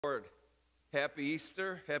Lord. Happy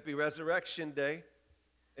Easter, happy Resurrection Day.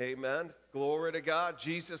 Amen. Glory to God.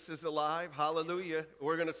 Jesus is alive. Hallelujah.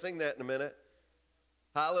 We're going to sing that in a minute.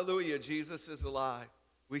 Hallelujah. Jesus is alive.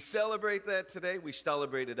 We celebrate that today. We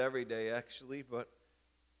celebrate it every day, actually, but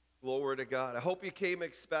glory to God. I hope you came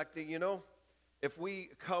expecting, if we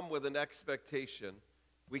come with an expectation,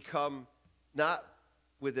 we come not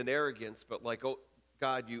with an arrogance, but like, oh,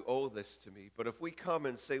 God, you owe this to me. But if we come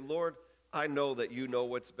and say, Lord, I know that you know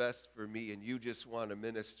what's best for me and you just want to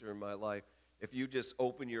minister in my life. If you just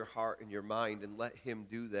open your heart and your mind and let him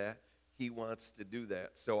do that, he wants to do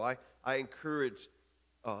that. So I encourage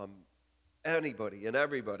anybody and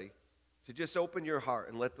everybody to just open your heart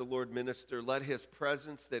and let the Lord minister. Let his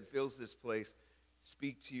presence that fills this place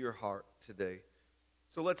speak to your heart today.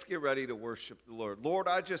 So let's get ready to worship the Lord. Lord,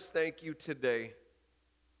 I just thank you today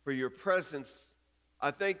for your presence.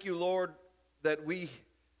 I thank you, Lord, that we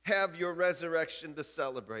have your resurrection to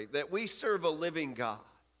celebrate, that we serve a living God,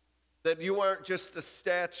 that you aren't just a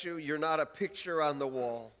statue, you're not a picture on the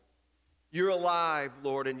wall. You're alive,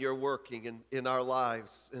 Lord, and you're working in our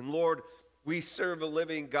lives. And Lord, we serve a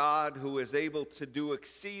living God who is able to do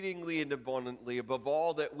exceedingly and abundantly above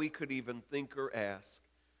all that we could even think or ask.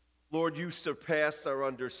 Lord, you surpass our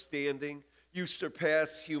understanding, you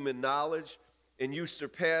surpass human knowledge, and you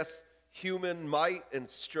surpass human might and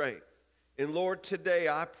strength. And Lord, today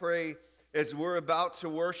I pray as we're about to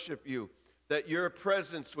worship you, that your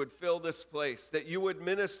presence would fill this place, that you would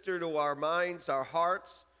minister to our minds, our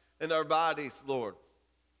hearts, and our bodies, Lord.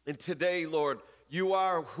 And today, Lord, you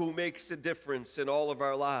are who makes a difference in all of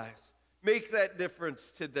our lives. Make that difference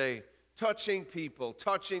today, touching people,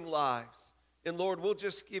 touching lives. And Lord, we'll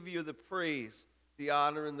just give you the praise, the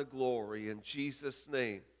honor, and the glory in Jesus'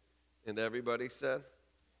 name. And everybody said,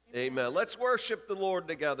 amen. Let's worship the Lord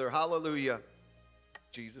together. Hallelujah.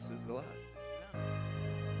 Jesus is alive.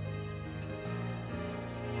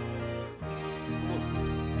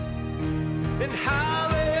 And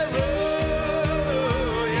hallelujah,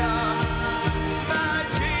 my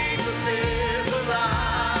Jesus is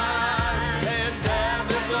alive, and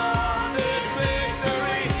death is lost its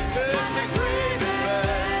victory, and the grave is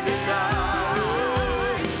ready now.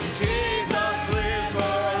 Jesus lives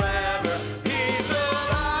forever, he's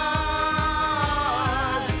alive,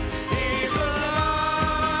 he's alive.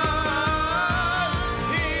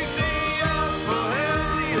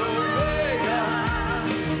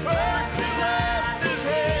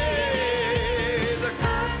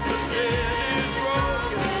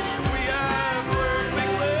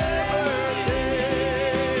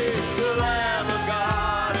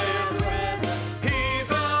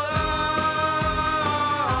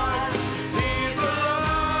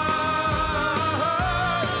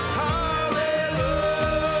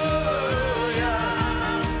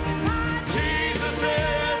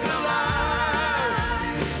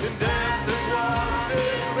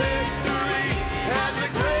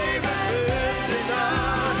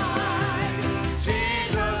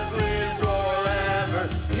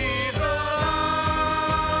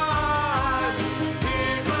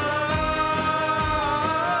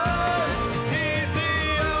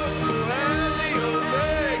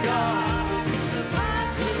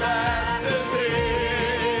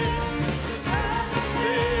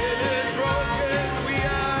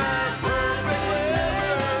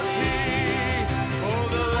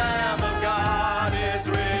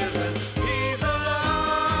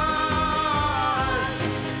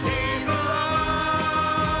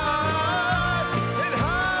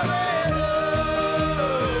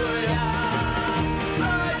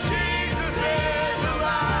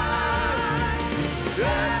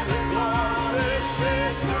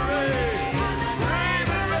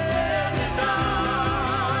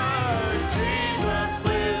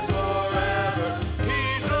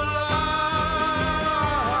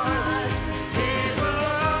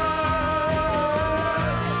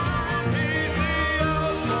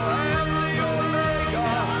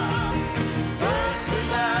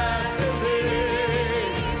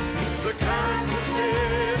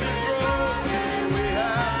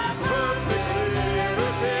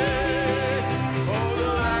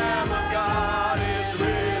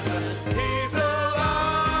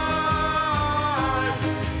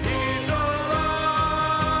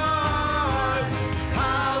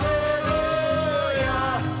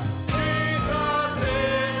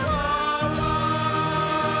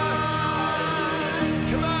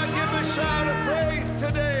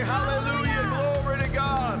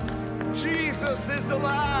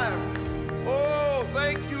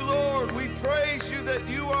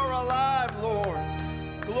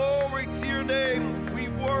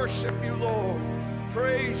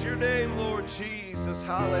 praise your name, Lord Jesus.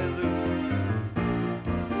 Hallelujah.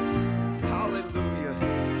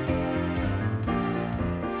 Hallelujah.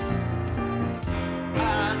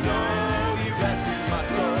 I know you rescued my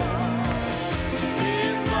soul.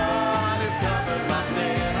 His blood has covered my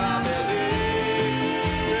sin. I believe.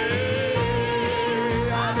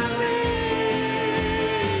 I believe.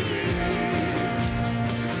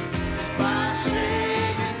 My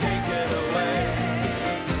shame is taken away.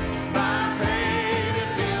 My pain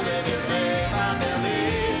is healed in His name. I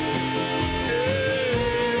believe.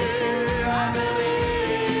 I believe.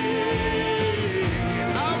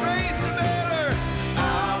 I'll raise the banner.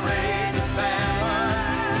 I'll raise the banner.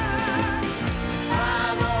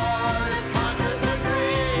 My Lord has conquered the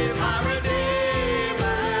grave. My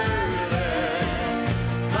Redeemer lives.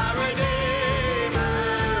 My Redeemer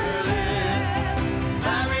lives.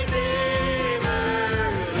 My Redeemer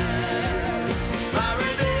lives. My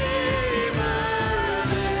Redeemer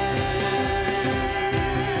lives.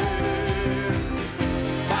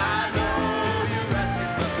 I know you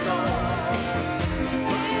rescued my soul.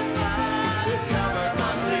 His blood has covered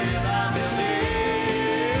my sin. I believe.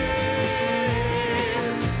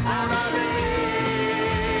 I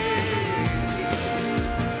believe.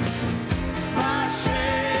 My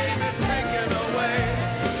shame is taken away.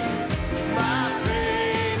 My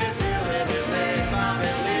pain is healed in His name. I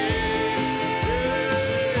believe.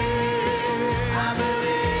 I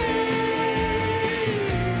believe.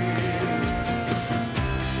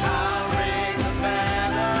 I'll raise the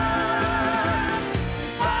banner.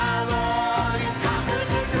 My Lord, He's conquered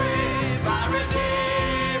the grave. My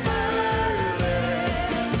Redeemer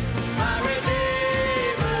lives. My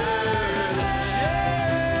Redeemer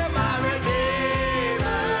lives. My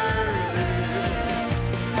Redeemer lives.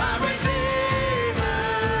 My Redeemer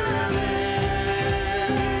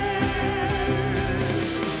lives.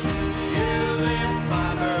 You lift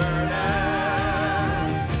my burden.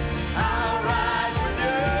 I'll rise with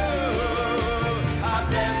you.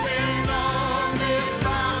 I'm dancing on this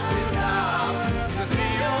mountain top to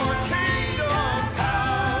see your kingdom come.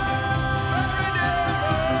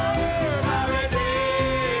 My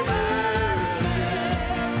Redeemer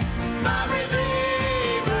lives. My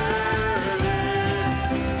Redeemer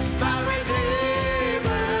lives. My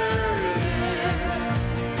Redeemer lives.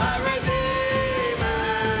 My Redeemer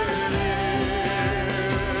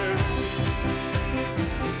lives.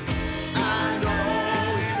 I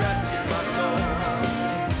know He rescued my soul.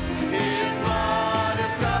 His blood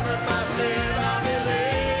has covered my sin. I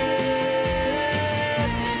believe.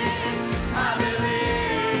 I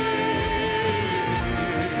believe.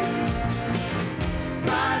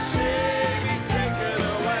 My shame He's taken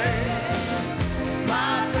away.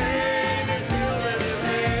 My pain is healed in His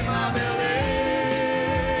name. I believe.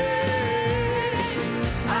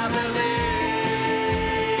 I believe.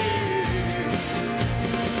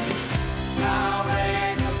 I'll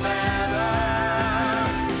raise the banner.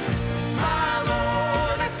 My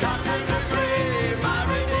Lord has conquered the grave. My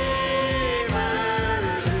Redeemer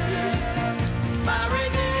lives. My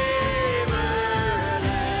Redeemer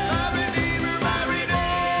lives. My Redeemer, my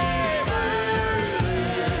Redeemer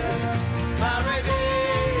lives. My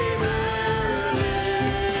Redeemer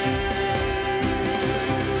lives.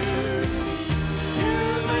 You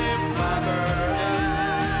lift my burden.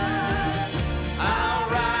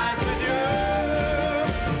 I'll rise with you.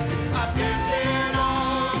 I'm dancing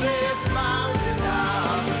on this mountain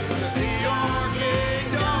top to see your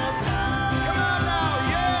kingdom come. Come on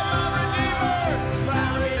now, yeah, my Redeemer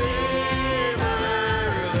lives.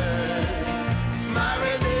 My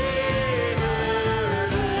Redeemer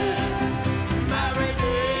lives. My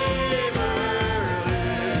Redeemer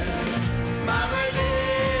lives. My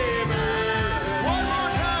Redeemer lives. One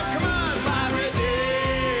more time, come on, my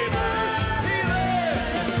Redeemer, He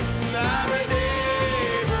lives. My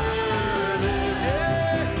Redeemer lives.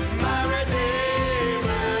 Yeah, my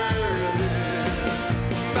Redeemer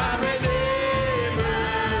lives. My Redeemer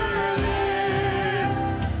lives.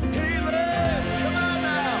 He lives. Come on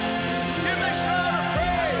now. Give me a shout of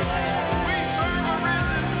praise. We serve a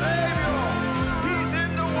risen Savior. He's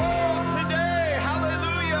in the world today.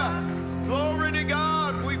 Hallelujah. Glory to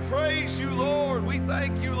God. We praise you, Lord. We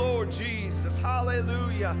thank you, Lord Jesus.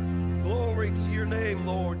 Hallelujah. Glory to your name,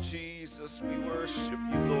 Lord Jesus. We worship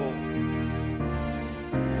you, Lord.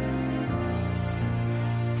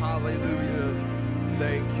 Hallelujah.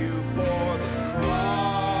 Thank you for the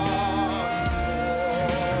cross,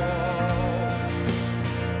 Lord.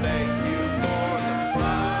 Thank you for the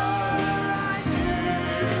price you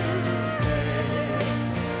paid,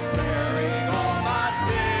 bearing all my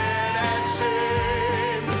sin and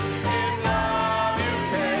shame. In love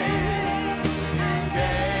you came.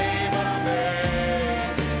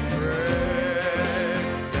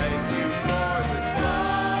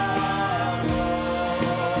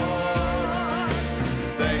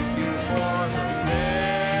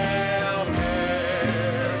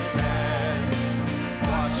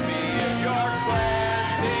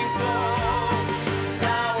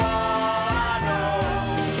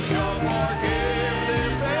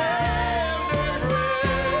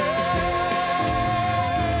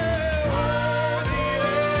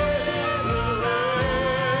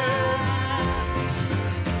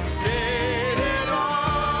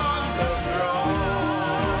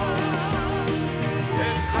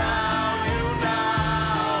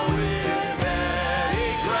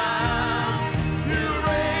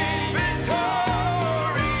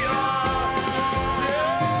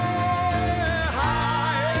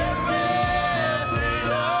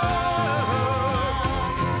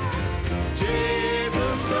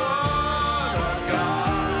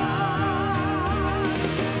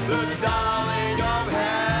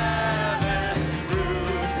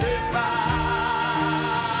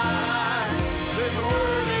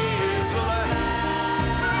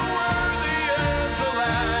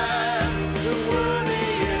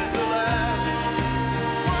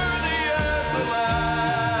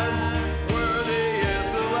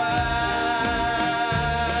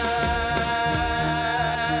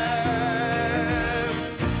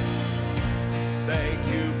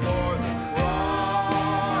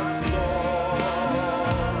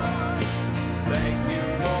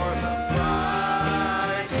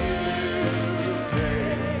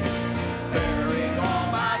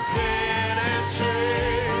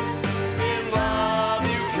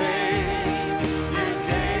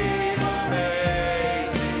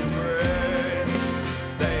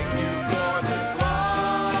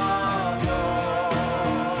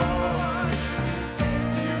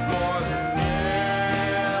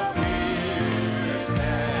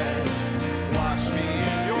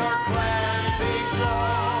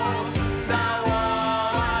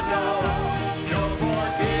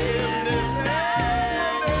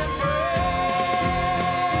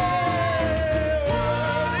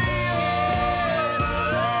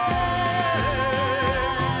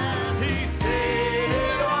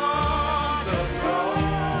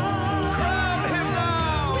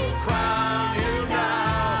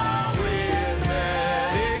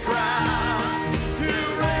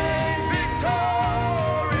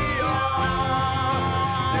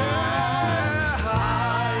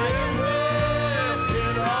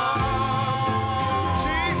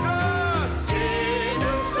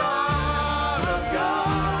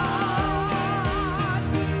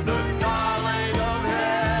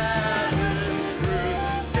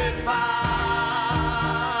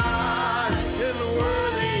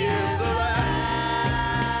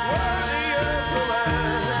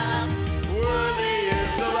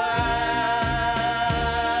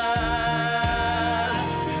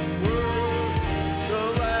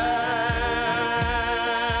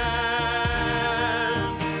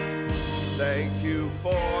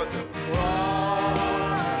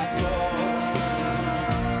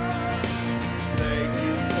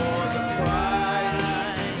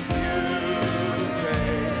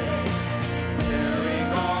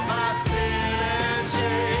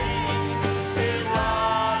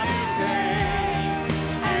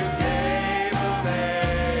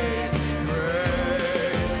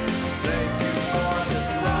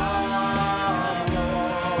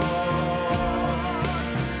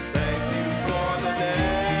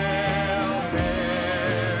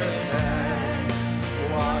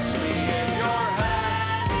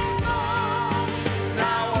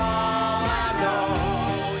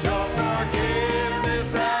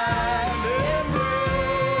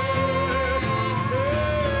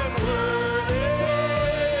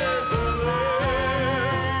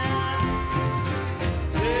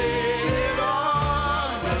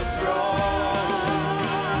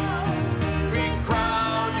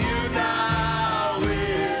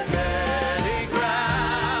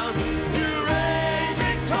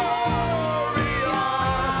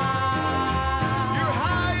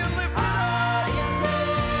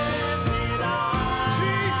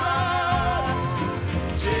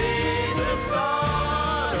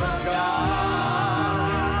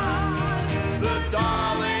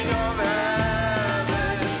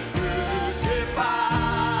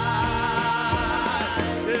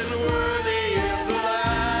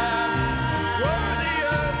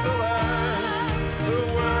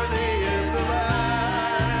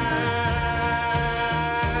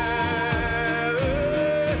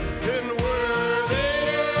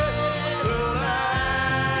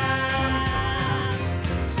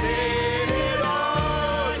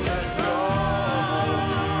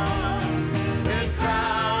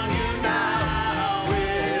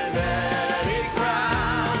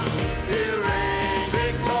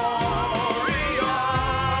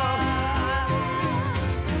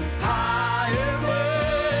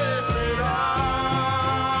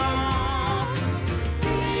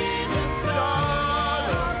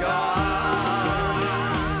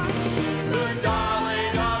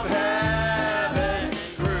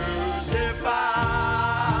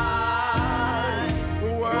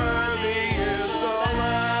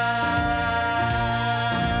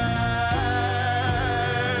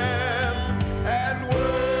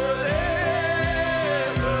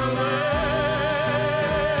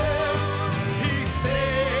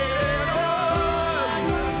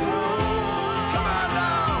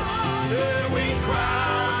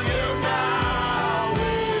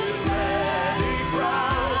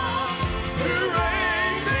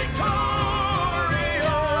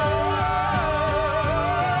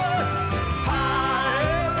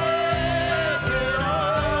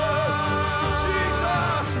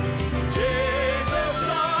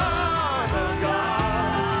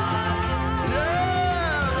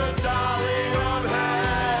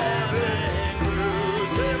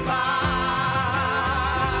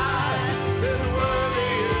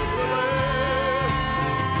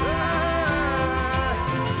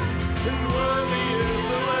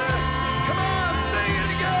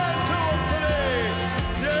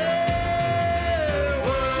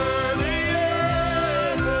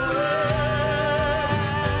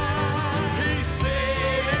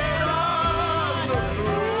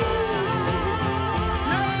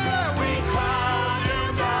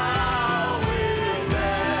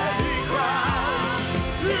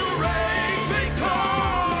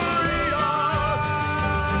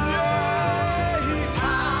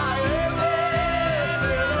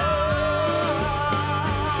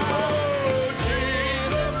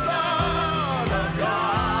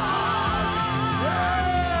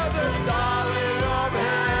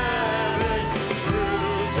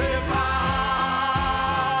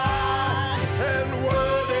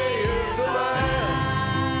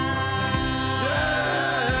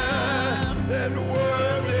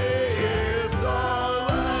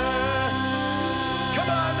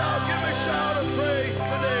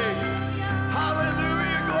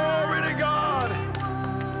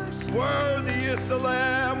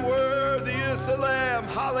 the Lamb.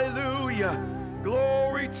 Hallelujah.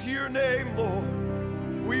 Glory to your name,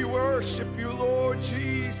 Lord. We worship you, Lord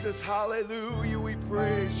Jesus. Hallelujah. We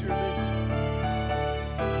praise your name.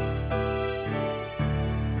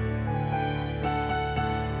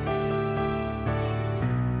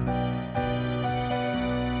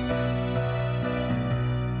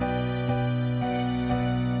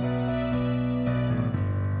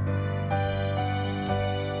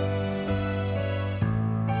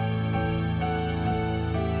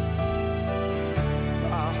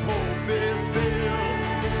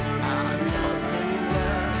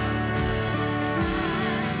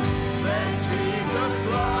 Jesus'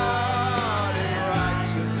 blood.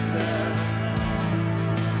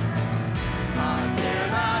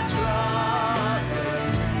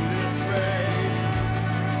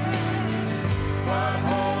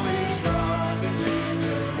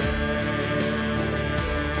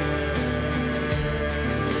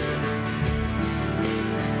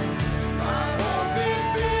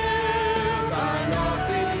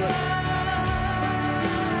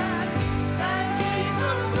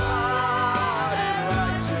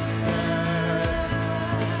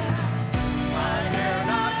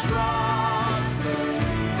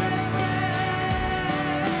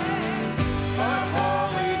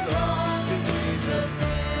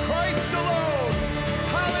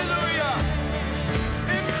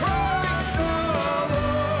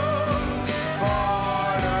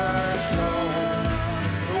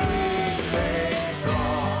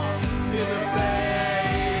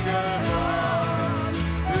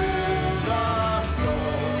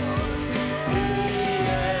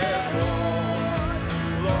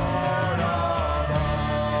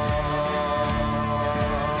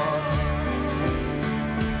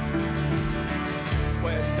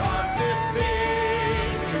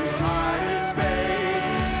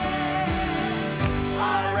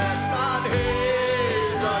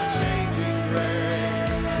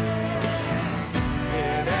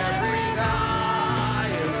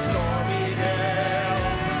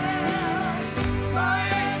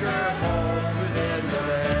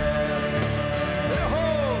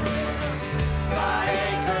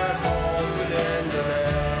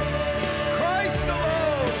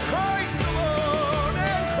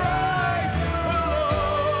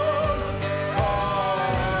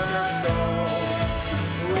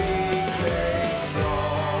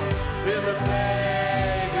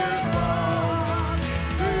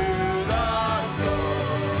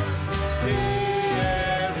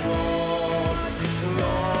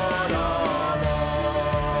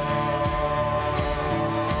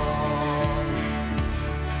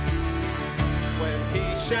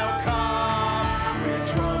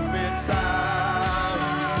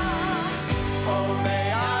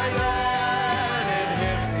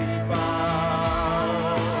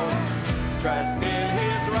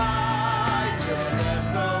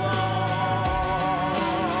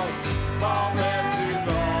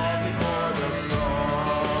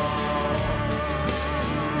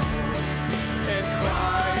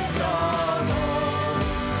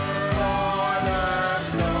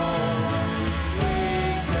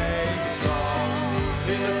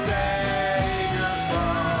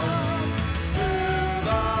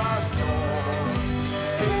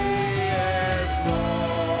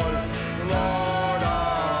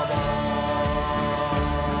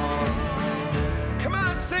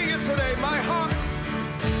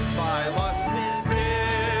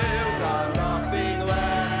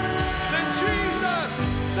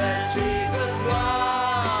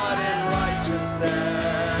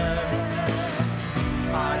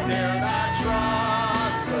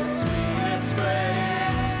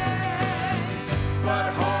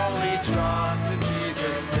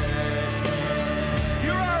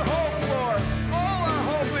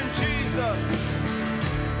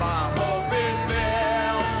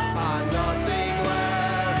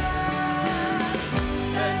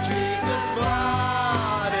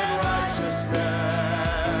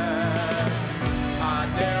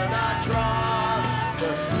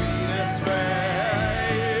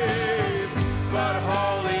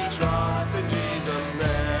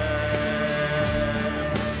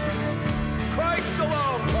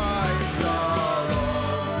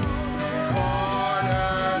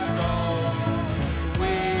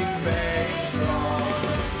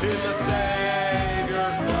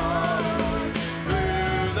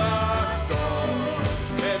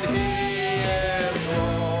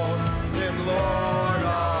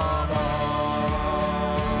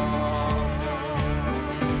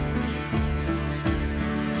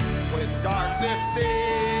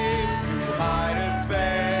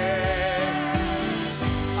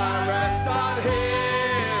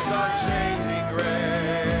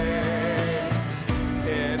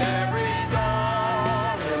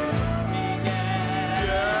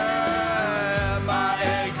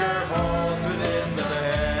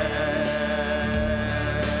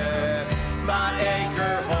 not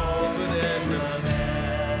anchor hold within the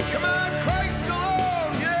land. Come on, Christ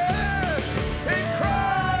alone, yes, in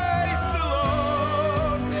Christ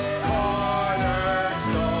alone.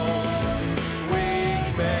 Cornerstone, weak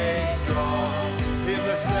made strong, in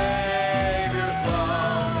the Savior's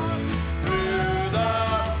love. Through the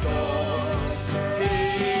storm, He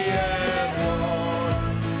is Lord,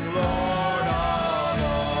 Lord of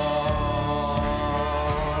all.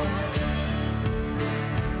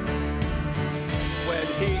 When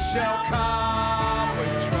He shall come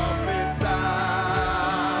with trumpets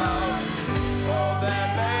sound, oh, then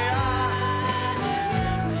may I,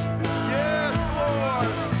 yes, Lord,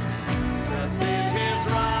 rest in His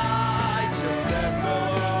righteousness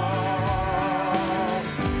alone.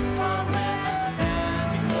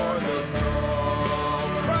 For the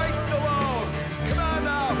throne, Christ alone. Come on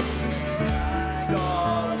now.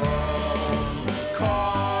 Alone,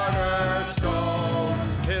 cornerstone,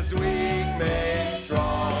 His weak made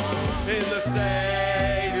strong, in the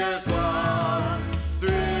Savior's love.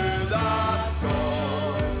 Through the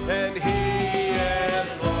storm, and He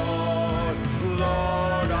is Lord,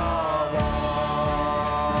 Lord of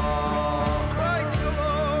all. Christ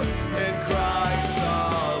alone, and Christ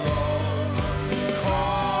alone,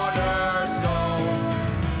 cornerstone,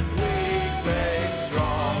 weak made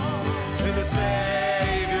strong, in the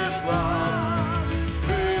Savior's love.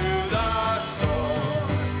 Through the storm,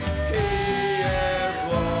 He is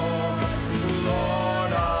Lord,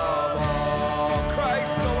 Lord of all.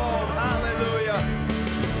 Christ alone, hallelujah,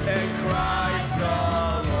 and Christ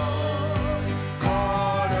alone,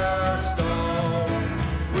 cornerstone,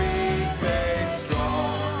 weak made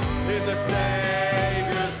strong, in the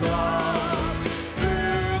Savior's love.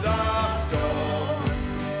 Through the storm,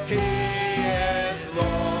 He is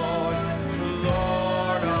Lord,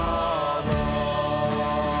 Lord of all.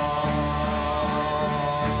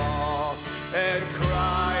 And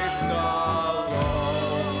Christ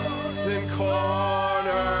alone, and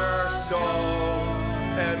cornerstone,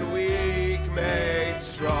 and weak made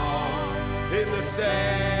strong, in the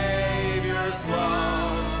Savior's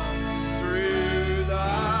love. Through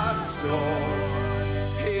the storm,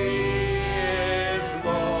 He is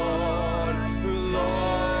Lord,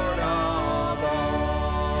 Lord of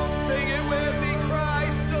all. Sing it with me,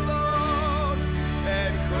 Christ alone,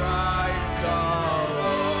 and Christ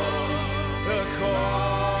alone, the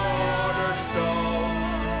cornerstone,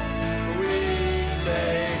 weak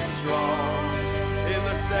made strong, in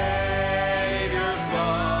the Savior's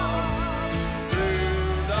love.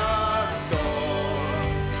 Through the storm,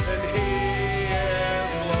 and He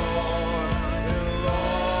is Lord,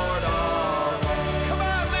 Lord of all. Come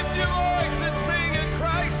on, lift your voice and sing it,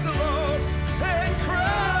 Christ alone, and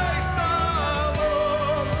Christ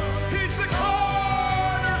alone. He's the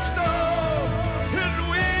cornerstone, and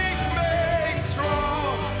weak made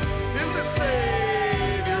strong, in the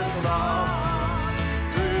Savior's love.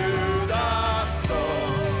 Through the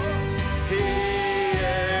storm, He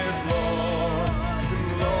is Lord,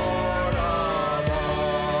 Lord of all.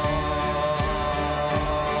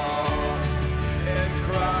 And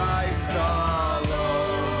Christ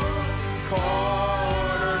alone,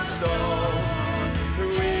 cornerstone,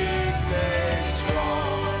 weak made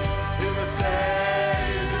strong, in the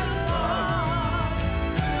Savior's love.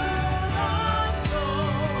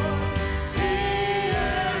 He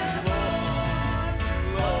is Lord,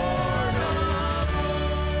 Lord of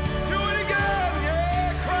all. Do it again,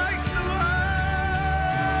 yeah, Christ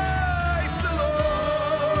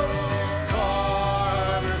alone,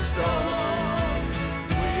 cornerstone,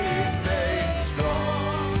 weak made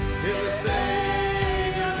strong, in the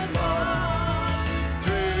Savior's love.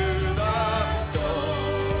 Through the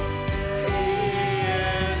storm, He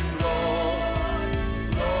is Lord,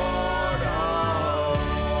 Lord of all.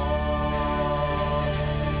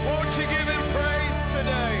 Won't you give Him praise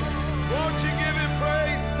today? Won't you give Him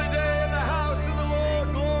praise today in the house of the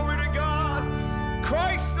Lord? Glory to God.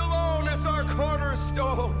 Christ alone is our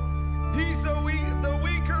cornerstone. He's the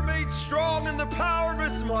weaker made strong in the power of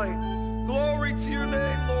His might. Glory to your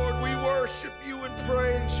name, Lord. We worship you and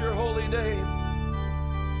praise your holy name.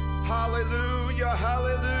 Hallelujah,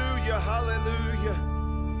 hallelujah, hallelujah.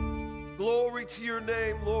 Glory to your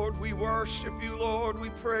name, Lord. We worship you, Lord. We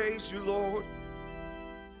praise you, Lord.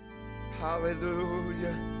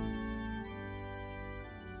 Hallelujah.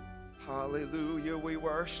 Hallelujah. We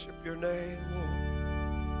worship your name, Lord.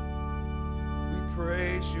 We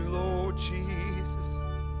praise you, Lord Jesus.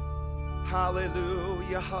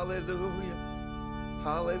 Hallelujah, hallelujah.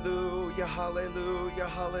 Hallelujah, hallelujah,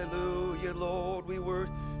 hallelujah, Lord. We were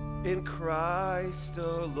in Christ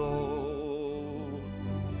alone,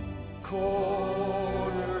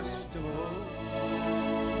 cornerstone,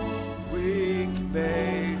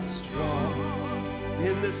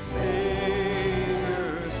 the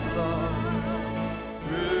Savior's love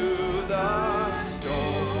through the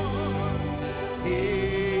storm. He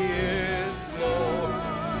is Lord.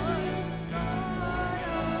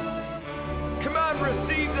 Come on,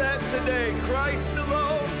 receive that today. Christ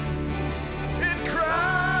alone. In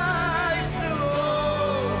Christ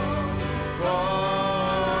alone.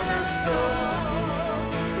 Cornerstone.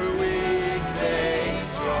 For weak made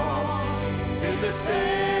strong. In the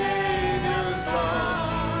Savior's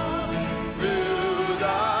love. Through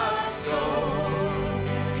the storm.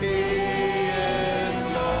 He is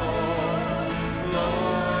Lord.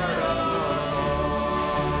 Lord of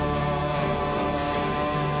all.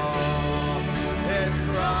 And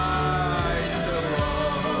Christ alone.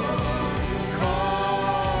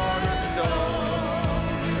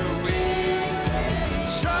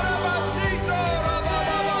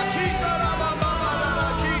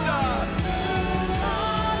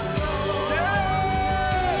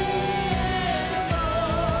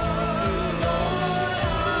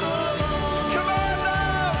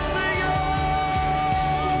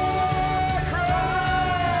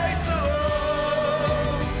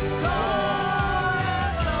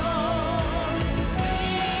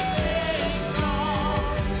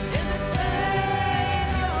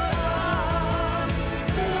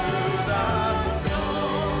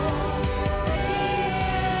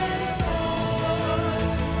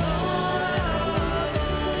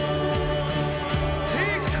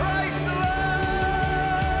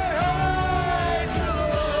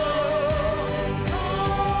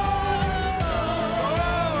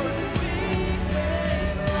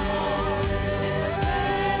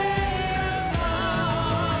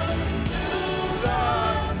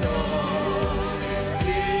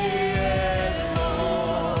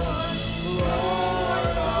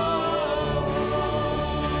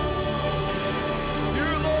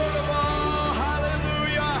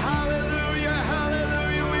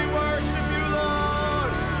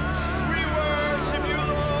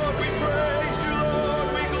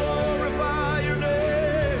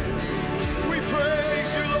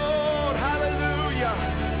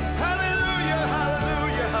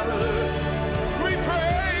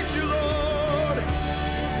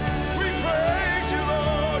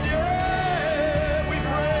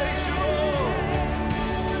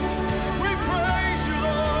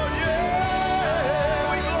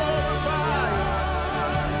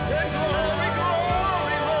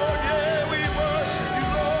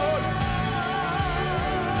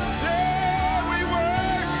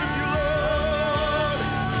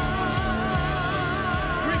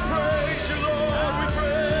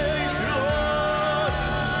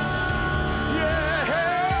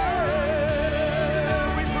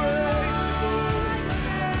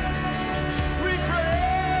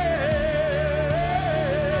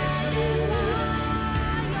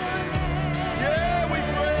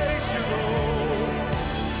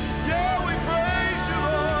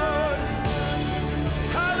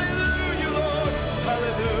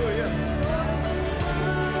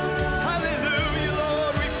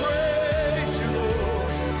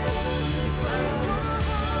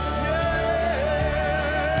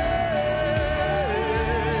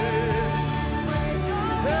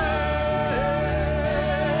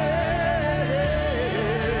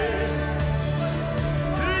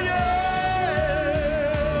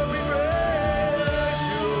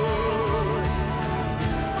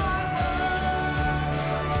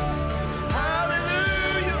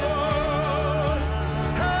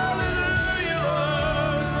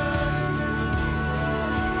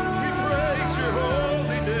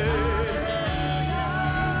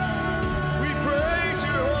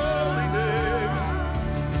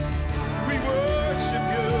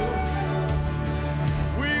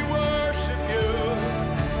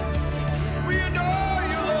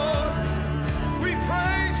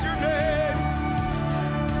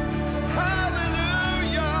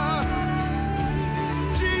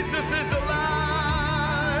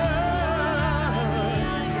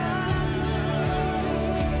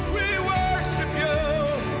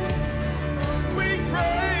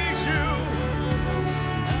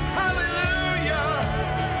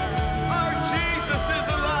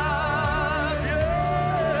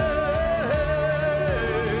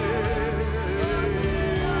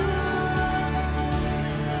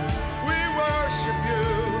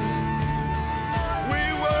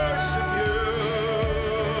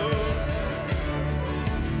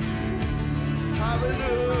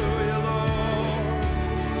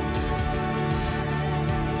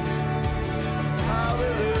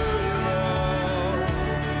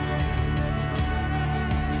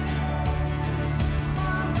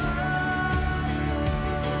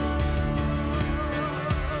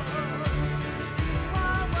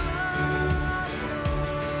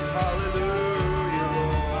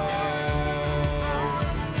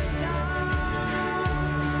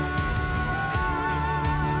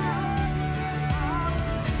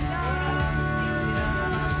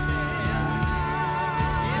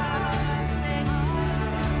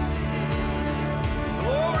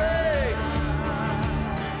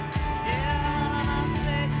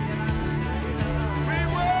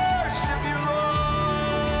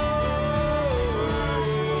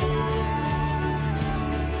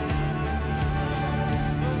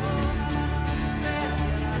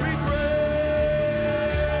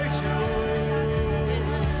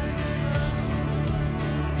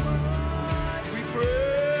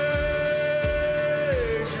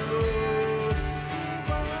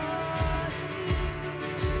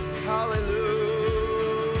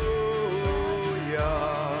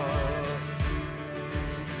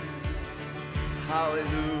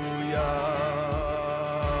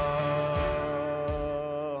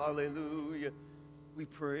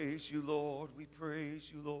 praise you, Lord. We praise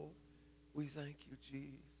you, Lord. We thank you,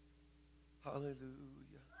 Jesus. Hallelujah.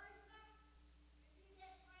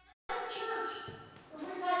 Church, for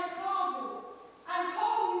which I called you. I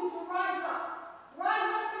call you to rise up.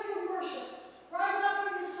 Rise up in your worship. Rise up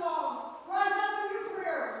in your song. Rise up in your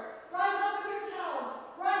prayers. Rise up in your talents.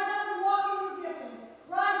 Rise up and walk in your giftings.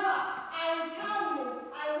 Rise up. I call you.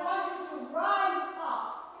 I want you to rise up.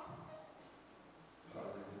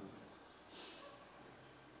 Hallelujah.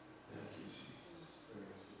 Thank you, Jesus.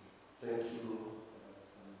 Thank you, Lord.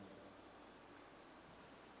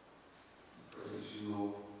 Praise you, Lord. Praise you,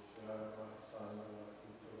 Lord.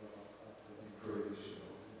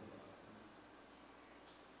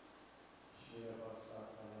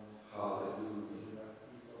 Hallelujah.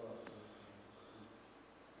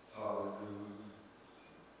 Hallelujah.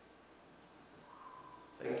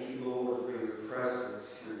 Thank you, Lord, for your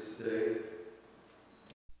presence here today.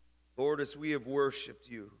 Lord, as we have worshiped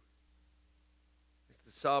you, as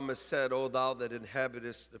the psalmist said, O thou that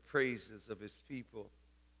inhabitest the praises of his people.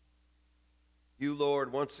 You,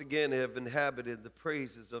 Lord, once again have inhabited the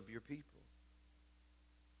praises of your people.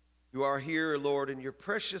 You are here, Lord, and your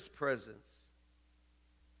precious presence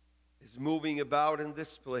is moving about in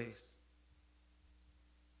this place.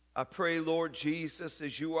 I pray, Lord Jesus,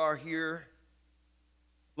 as you are here,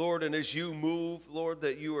 Lord, and as you move, Lord,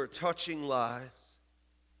 that you are touching lives,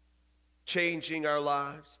 changing our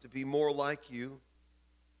lives to be more like you,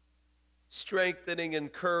 strengthening,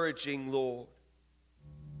 encouraging, Lord.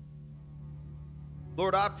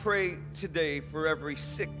 Lord, I pray today for every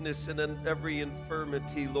sickness and every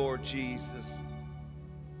infirmity, Lord Jesus.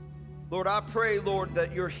 Lord, I pray, Lord,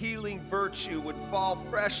 that your healing virtue would fall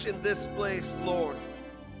fresh in this place, Lord.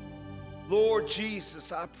 Lord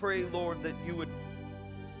Jesus, I pray, Lord, that you would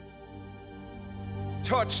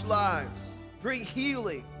touch lives, bring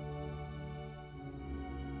healing.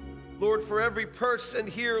 Lord, for every person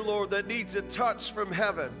here, Lord, that needs a touch from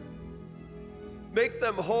heaven, make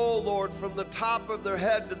them whole, Lord, from the top of their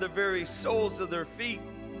head to the very soles of their feet.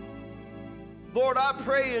 Lord, I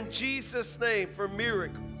pray in Jesus' name for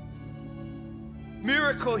miracles.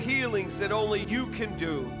 Miracle healings that only you can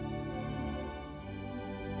do.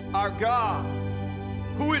 Our God,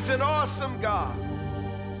 who is an awesome God.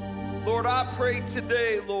 Lord, I pray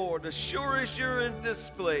today, Lord, as sure as you're in this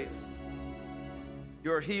place,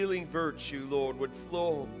 your healing virtue, Lord, would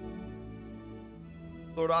flow.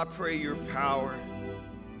 Lord, I pray your power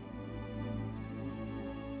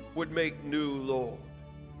would make new, Lord.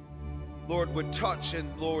 Lord, would touch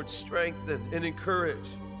and, Lord, strengthen and encourage.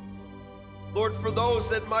 Lord, for those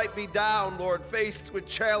that might be down, Lord, faced with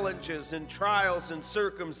challenges and trials and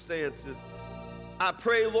circumstances, I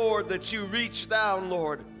pray, Lord, that you reach down,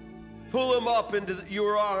 Lord, pull them up into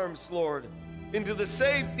your arms, Lord, into the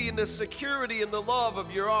safety and the security and the love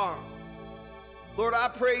of your arms. Lord, I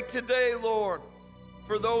pray today, Lord,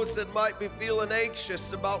 for those that might be feeling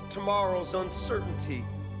anxious about tomorrow's uncertainty,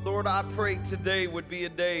 Lord, I pray today would be a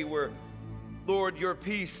day where, Lord, your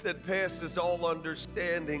peace that passes all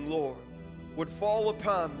understanding, Lord, would fall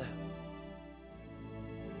upon them.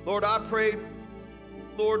 Lord, I pray,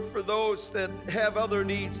 Lord, for those that have other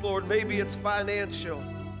needs, Lord, maybe it's financial.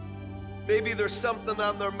 Maybe there's something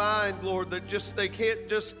on their mind, Lord, that just they can't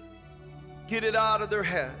just get it out of their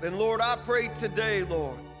head. And Lord, I pray today,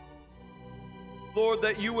 Lord,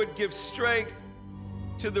 that you would give strength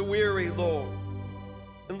to the weary, Lord.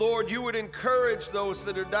 And Lord, you would encourage those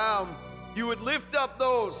that are down. You would lift up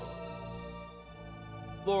those,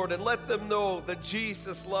 Lord, and let them know that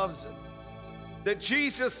Jesus loves them. That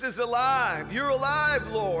Jesus is alive. You're alive,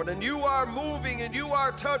 Lord, and you are moving and you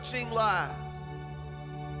are touching lives.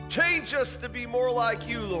 Change us to be more like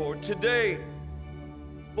you, Lord, today.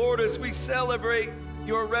 Lord, as we celebrate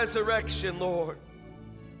your resurrection, Lord,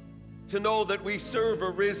 to know that we serve a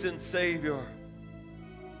risen Savior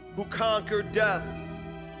who conquered death.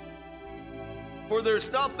 For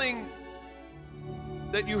there's nothing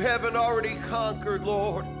that you haven't already conquered,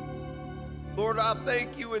 Lord. Lord, I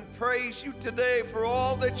thank you and praise you today for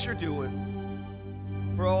all that you're doing,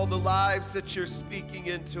 for all the lives that you're speaking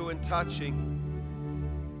into and touching.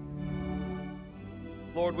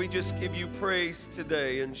 Lord, we just give you praise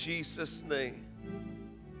today in Jesus' name.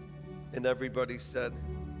 And everybody said,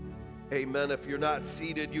 amen. If you're not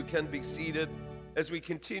seated, you can be seated as we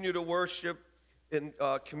continue to worship in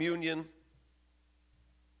communion.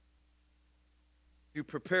 You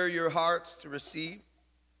prepare your hearts to receive.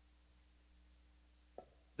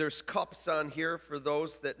 There's cups on here for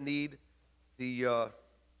those that need the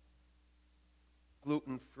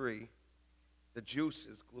gluten-free. The juice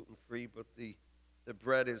is gluten-free, but the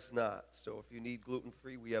bread is not. So if you need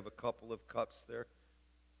gluten-free, we have a couple of cups there.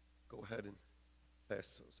 Go ahead and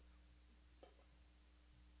pass those out.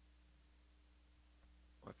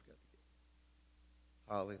 Oh, I forgot to get.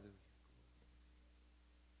 Hallelujah.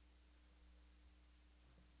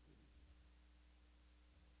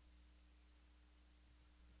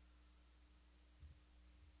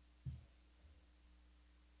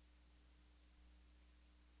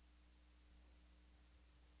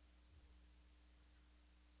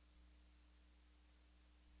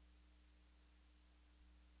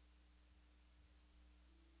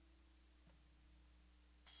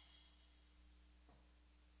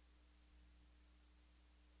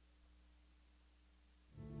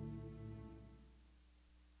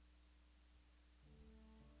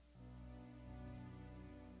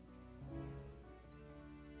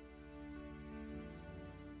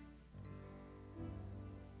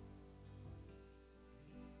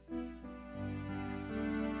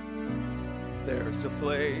 There's a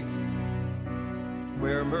place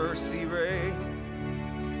where mercy reigns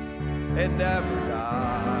and never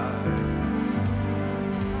dies.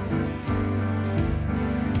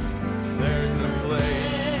 There's a place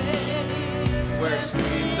where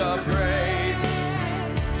streams of grace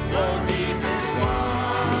flow deep and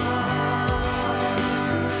wide,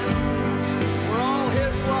 where all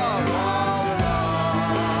His love all along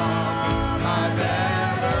I've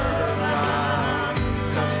ever found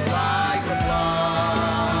comes like a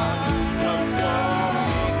flood, comes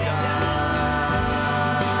flowing down.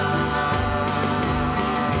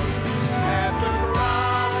 At the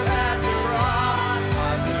cross, I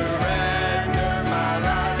surrender my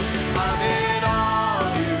life. I'm in all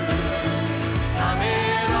of you. I'm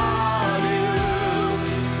in all of you.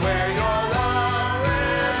 Where your love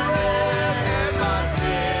red, and my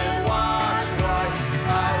sin washed white.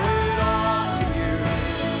 I owe it all to you.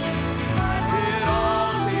 I owe it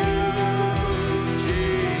all to you,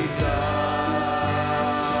 Jesus.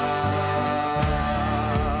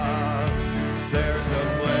 There's a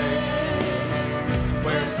place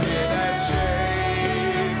where sin and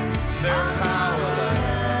shame, they're powerless.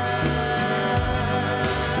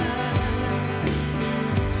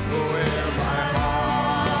 Where my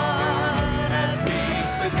heart has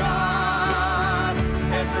peace with God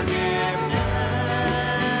and forgiveness.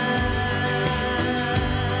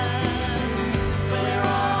 Where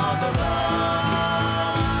all the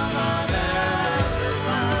love I've ever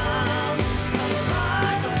found comes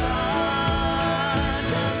like a flood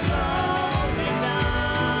and flows me down.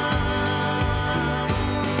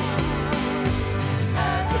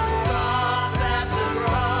 At the cross,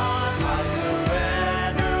 I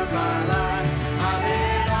surrender my life. I'm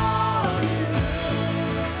in all of you.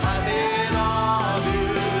 I'm in all of you.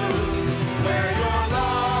 Where your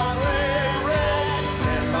love red,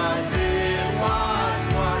 and my sin washed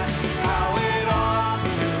white. I owe it all to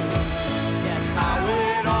you. I owe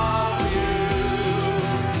it all to you.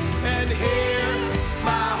 And here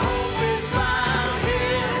my hope is found.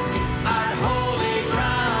 Here on holy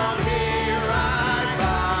ground. Here I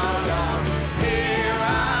bow down. Here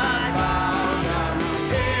I bow down.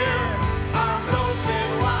 Here arms open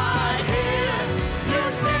wide. Here you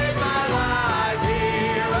saved my life.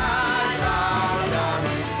 Here I bow down.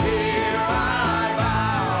 Here I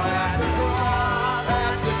bow at the cross.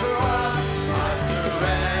 At the cross, I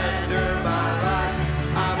surrender my life.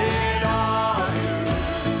 I'm in all of you.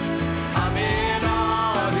 I'm in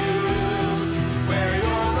all of you. Where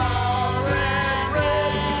your love red,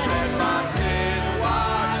 and my sin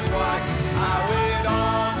washed white. I owe it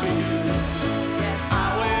all to you. I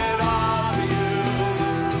owe it all to you.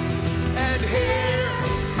 And here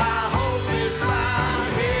my hope is found.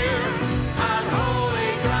 Here on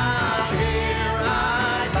holy ground. Here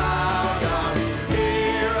I bow down.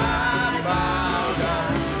 Here I bow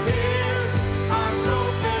down. Here arms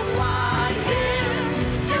open wide. Here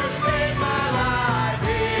you saved my life.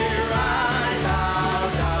 Here I bow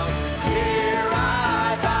down. Here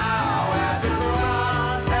I bow at the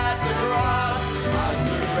cross. At the cross, I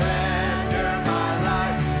surrender my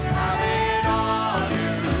life. I'm in all of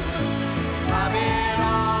you. I'm in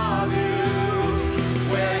all of you.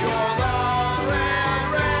 Where your love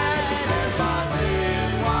red, and my sin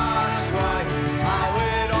washed white. I owe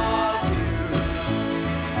it all to you.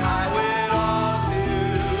 I owe it all to you,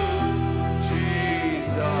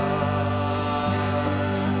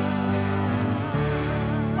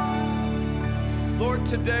 Jesus. Lord,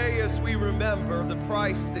 today as we remember the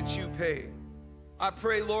price that you paid, I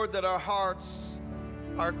pray, Lord, that our hearts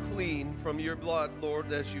are clean from your blood,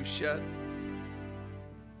 Lord, as you shed.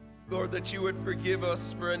 Lord, that you would forgive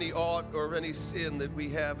us for any ought or any sin that we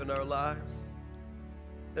have in our lives.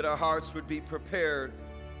 That our hearts would be prepared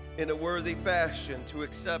in a worthy fashion to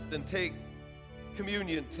accept and take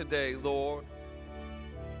communion today, Lord.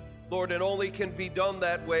 Lord, it only can be done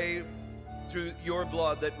that way through your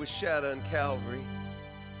blood that was shed on Calvary.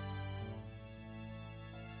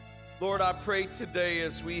 Lord, I pray today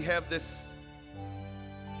as we have this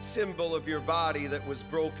symbol of your body that was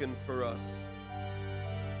broken for us,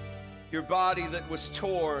 your body that was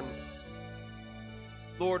torn,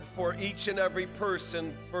 Lord, for each and every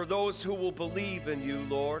person, for those who will believe in you,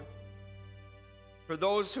 Lord, for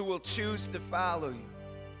those who will choose to follow you.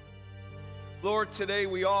 Lord, today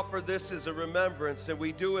we offer this as a remembrance, and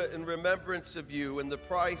we do it in remembrance of you and the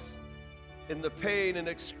price and the pain and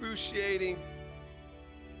excruciating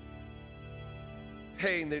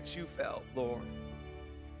pain that you felt, Lord.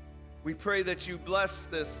 We pray that you bless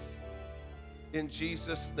this in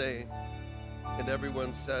Jesus' name. And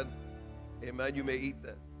everyone said, amen. You may eat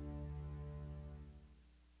that.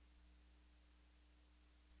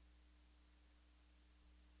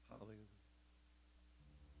 Hallelujah.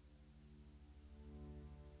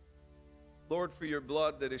 Lord, for your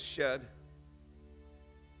blood that is shed,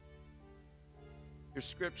 your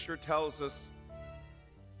scripture tells us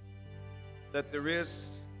that there is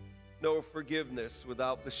no forgiveness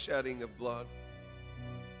without the shedding of blood,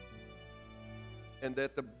 and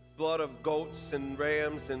that the blood of goats and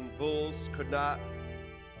rams and bulls could not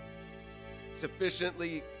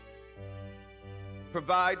sufficiently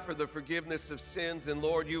provide for the forgiveness of sins. And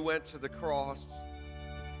Lord, you went to the cross,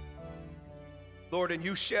 Lord, and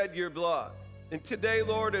you shed your blood. And today,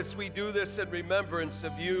 Lord, as we do this in remembrance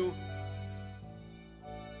of you,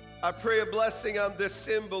 I pray a blessing on this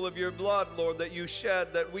symbol of your blood, Lord, that you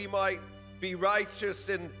shed, that we might be righteous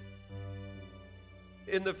in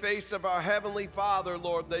the face of our Heavenly Father,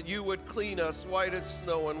 Lord, that you would clean us white as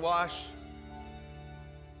snow and wash.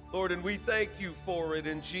 Lord, and we thank you for it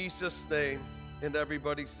in Jesus' name. And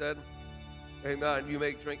everybody said, amen. You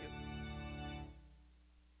may drink it.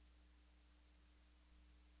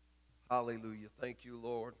 Hallelujah. Thank you,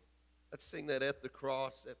 Lord. Let's sing that at the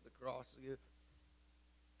cross again.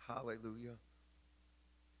 Hallelujah.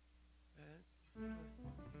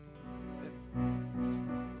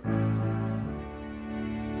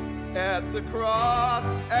 At the cross,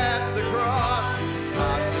 I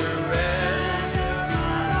surrender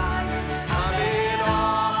my life. I'm in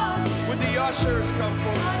awe. When the ushers come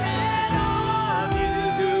forward, I'm in awe of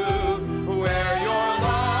you, where your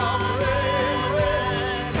love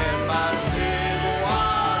reigns, and my sin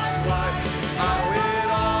washed white. I win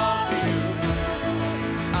all to you.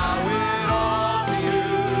 I win all to you.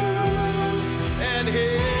 And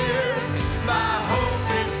here, my hope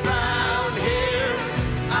is found here.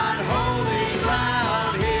 On holy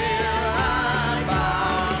ground, here I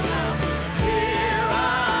bow down. Here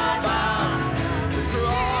I bow.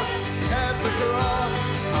 At the cross,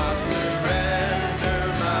 I surrender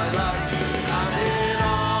my life. I'm in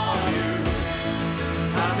all of you.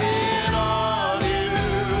 I'm in all of you.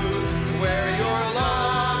 Where your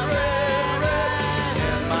love red,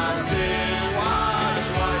 and my sin washed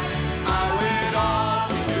white. I win all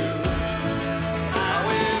to you. I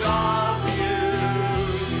win all to you,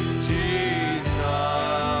 Jesus.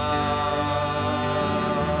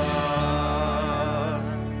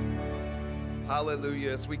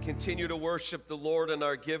 Hallelujah. As we continue to worship the Lord in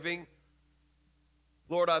our giving,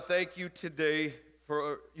 Lord, I thank you today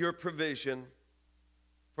for your provision,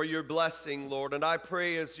 for your blessing, Lord. And I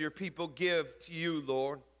pray as your people give to you,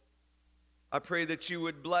 Lord, I pray that you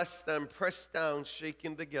would bless them, pressed down,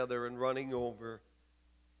 shaken together, and running over.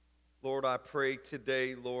 Lord, I pray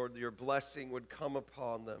today, Lord, your blessing would come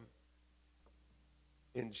upon them.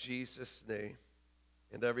 In Jesus' name.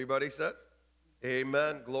 And everybody said,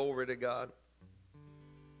 amen. Glory to God.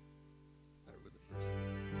 Start with the first.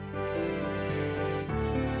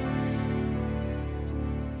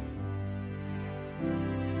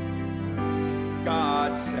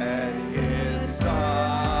 God sent his son.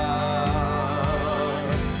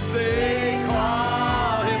 They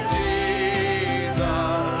call him Jesus.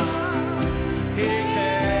 He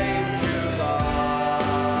came to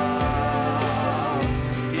love,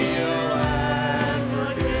 heal, and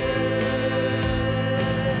forgive.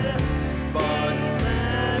 But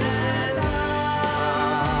then and I,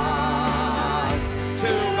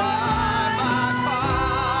 to buy my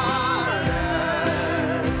pardon,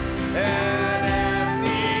 an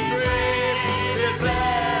empty grave.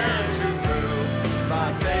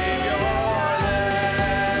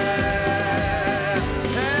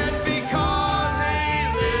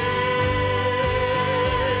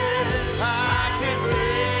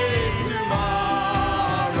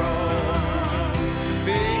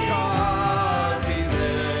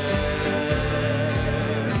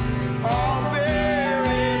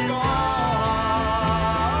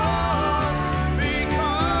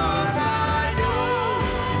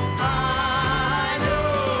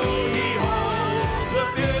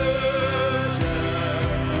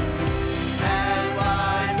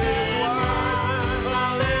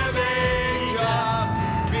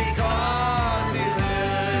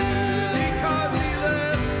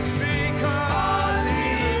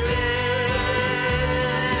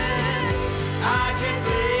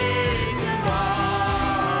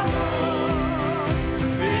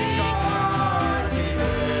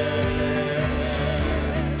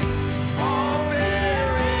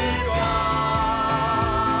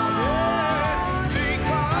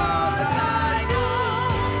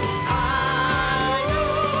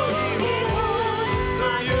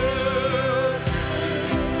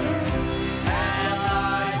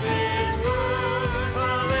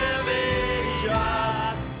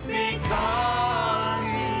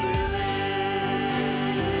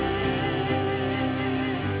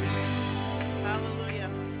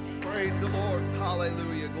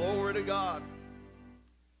 Glory to God.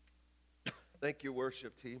 Thank you,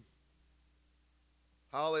 worship team.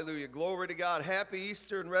 Hallelujah. Glory to God. Happy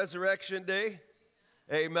Easter and Resurrection Day.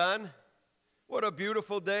 Amen. What a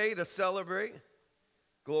beautiful day to celebrate.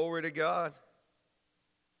 Glory to God.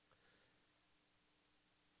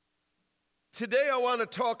 Today I want to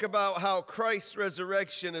talk about how Christ's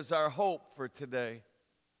resurrection is our hope for today.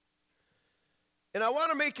 And I want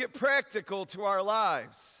to make it practical to our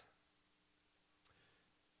lives.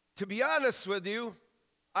 To be honest with you,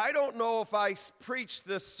 I don't know if I preached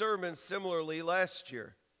this sermon similarly last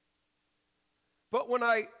year. But when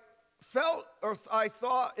I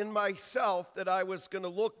thought in myself that I was going to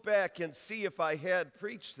look back and see if I had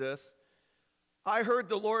preached this, I heard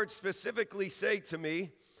the Lord specifically say to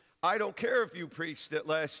me, I don't care if you preached it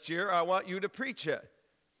last year, I want you to preach it.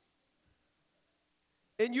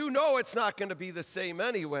 And you know it's not going to be the same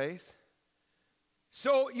anyways.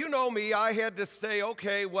 So, you know me, I had to say,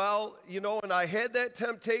 okay, well, and I had that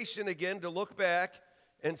temptation again to look back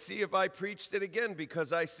and see if I preached it again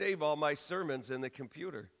because I save all my sermons in the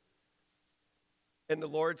computer. And the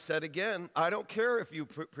Lord said again, I don't care if you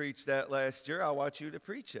preached that last year, I want you to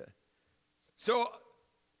preach it. So,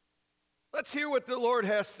 let's hear what the Lord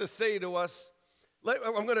has to say to us.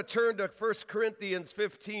 I'm going to turn to 1 Corinthians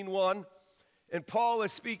 15:1. And Paul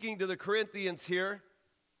is speaking to the Corinthians here.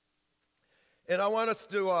 And I want us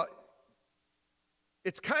to,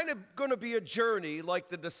 it's kind of going to be a journey like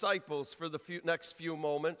the disciples for the next few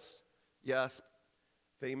moments. Yes,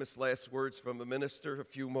 famous last words from a minister, a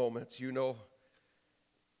few moments, you know.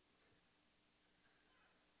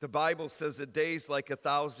 The Bible says a day's like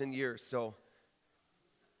 1,000 years, so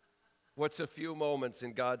what's a few moments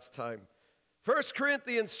in God's time? 1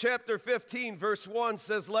 Corinthians chapter 15, verse 1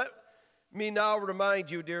 says, Let me now remind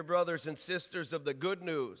you, dear brothers and sisters, of the good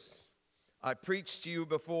news I preached to you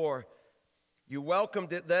before. You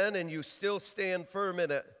welcomed it then, and you still stand firm in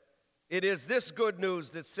it. It is this good news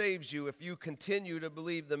that saves you if you continue to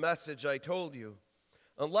believe the message I told you.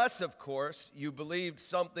 Unless, of course, you believed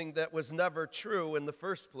something that was never true in the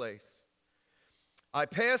first place. I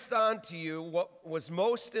passed on to you what was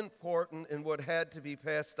most important and what had to be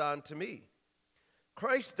passed on to me.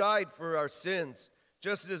 Christ died for our sins,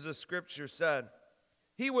 just as the scripture said.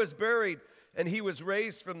 He was buried, and he was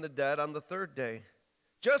raised from the dead on the third day.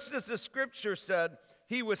 Just as the scripture said,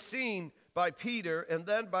 he was seen by Peter and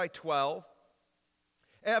then by 12.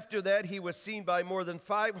 After that, he was seen by more than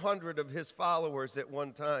 500 of his followers at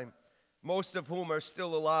one time, most of whom are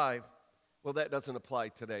still alive. Well, that doesn't apply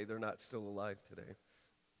today. They're not still alive today.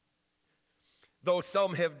 Though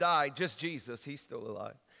some have died, just Jesus, he's still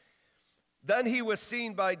alive. Then he was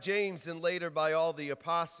seen by James and later by all the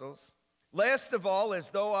apostles. Last of all, as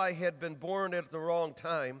though I had been born at the wrong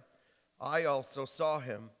time, I also saw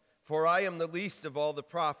him. For I am the least of all the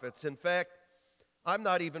prophets. In fact, I'm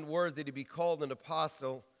not even worthy to be called an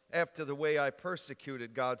apostle after the way I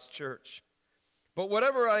persecuted God's church. But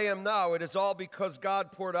whatever I am now, it is all because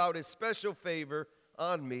God poured out his special favor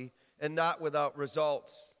on me and not without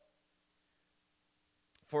results.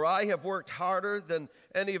 For I have worked harder than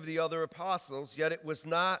any of the other apostles, yet it was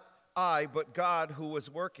not I, but God who was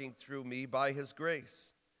working through me by his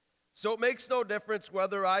grace. So it makes no difference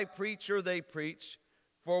whether I preach or they preach,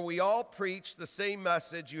 for we all preach the same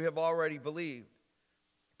message you have already believed.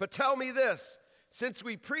 But tell me this, since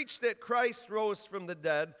we preach that Christ rose from the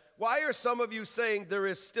dead, why are some of you saying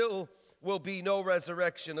there still will be no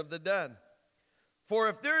resurrection of the dead? For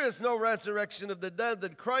if there is no resurrection of the dead,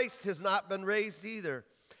 then Christ has not been raised either.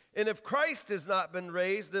 And if Christ has not been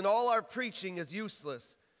raised, then all our preaching is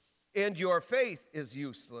useless, and your faith is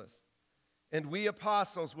useless. And we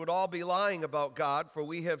apostles would all be lying about God, for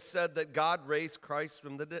we have said that God raised Christ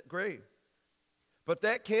from the grave. But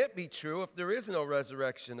that can't be true if there is no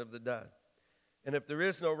resurrection of the dead. And if there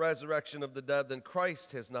is no resurrection of the dead, then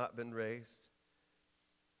Christ has not been raised.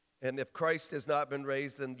 And if Christ has not been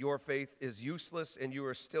raised, then your faith is useless, and you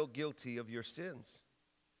are still guilty of your sins.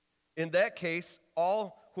 In that case,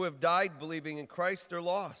 all who have died believing in Christ are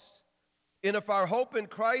lost. And if our hope in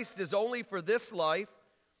Christ is only for this life,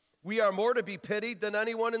 we are more to be pitied than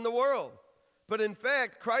anyone in the world. But in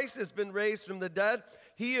fact, Christ has been raised from the dead.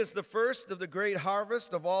 He is the first of the great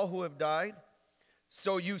harvest of all who have died.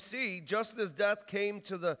 So you see, just as death came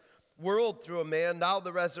to the world through a man, now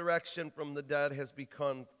the resurrection from the dead has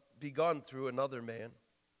begun through another man.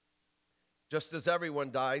 Just as everyone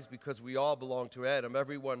dies because we all belong to Adam,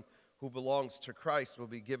 everyone who belongs to Christ will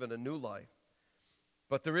be given a new life.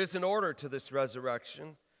 But there is an order to this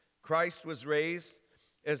resurrection. Christ was raised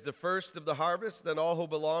as the first of the harvest, then all who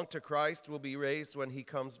belong to Christ will be raised when he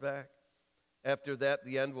comes back. After that,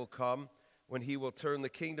 the end will come when he will turn the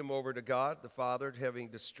kingdom over to God the Father, having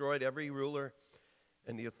destroyed every ruler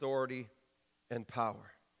and the authority and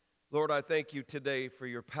power. Lord, I thank you today for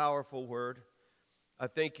your powerful word. I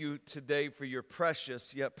thank you today for your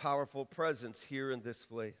precious yet powerful presence here in this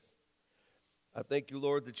place. I thank you,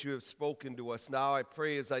 Lord, that you have spoken to us. Now I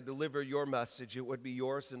pray as I deliver your message, it would be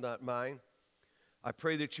yours and not mine. I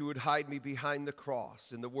pray that you would hide me behind the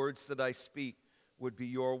cross, and the words that I speak would be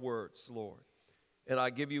your words, Lord. And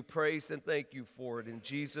I give you praise and thank you for it in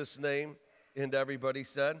Jesus' name. And everybody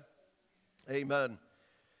said, amen.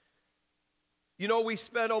 You know, we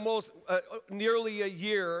spent almost nearly a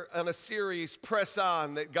year on a series, Press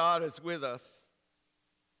On, that God is with us.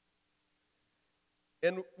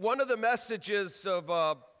 And one of the messages of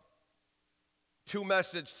a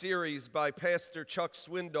two-message series by Pastor Chuck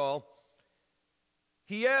Swindoll,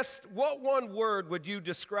 he asked, what one word would you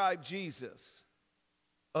describe Jesus?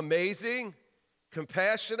 Amazing,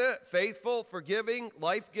 compassionate, faithful, forgiving,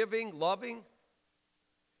 life-giving, loving.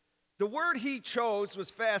 The word he chose was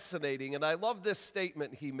fascinating, and I love this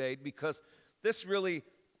statement he made because this really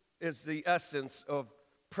is the essence of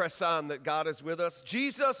Press On, that God is with us.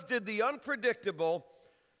 Jesus did the unpredictable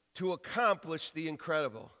to accomplish the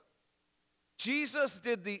incredible. Jesus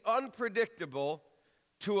did the unpredictable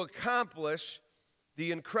to accomplish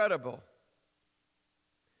the incredible.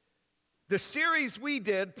 The series we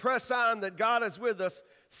did, Press On, that God is with us,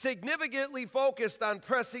 significantly focused on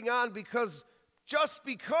pressing on because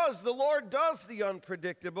the Lord does the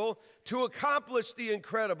unpredictable to accomplish the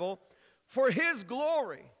incredible for his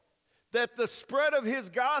glory, that the spread of his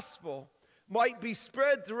gospel might be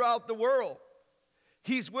spread throughout the world.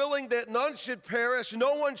 He's willing that none should perish,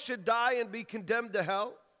 no one should die and be condemned to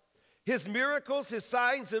hell. His miracles, his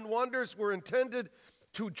signs and wonders were intended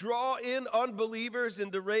to draw in unbelievers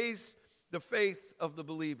and to raise the faith of the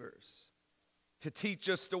believers, to teach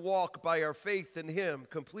us to walk by our faith in him,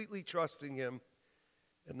 completely trusting him,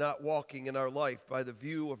 and not walking in our life by the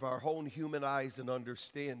view of our own human eyes and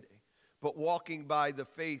understanding, but walking by the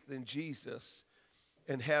faith in Jesus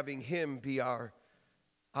and having him be our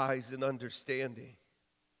eyes and understanding.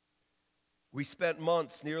 We spent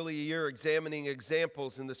months, nearly a year, examining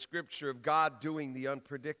examples in the scripture of God doing the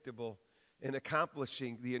unpredictable and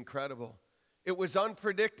accomplishing the incredible. It was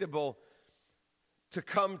unpredictable to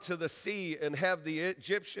come to the sea and have the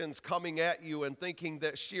Egyptians coming at you and thinking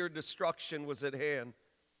that sheer destruction was at hand.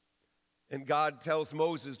 And God tells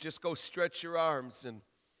Moses, just go stretch your arms and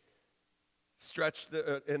stretch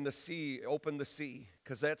in the sea, open the sea,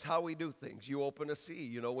 because that's how we do things. You open a sea.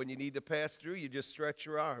 You know, when you need to pass through, you just stretch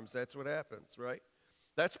your arms. That's what happens, right?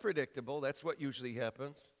 That's predictable. That's what usually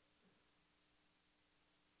happens.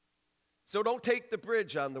 So don't take the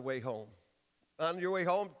bridge on the way home. On your way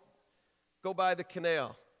home, go by the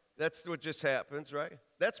canal. That's what just happens, right?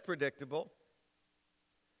 That's predictable.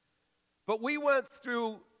 But we went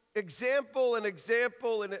through example and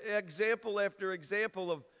example and example after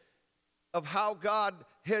example of how God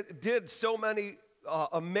did so many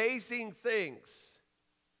amazing things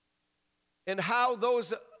and how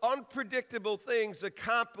those unpredictable things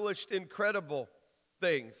accomplished incredible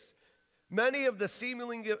things. Many of the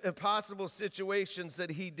seemingly impossible situations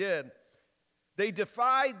that he did, they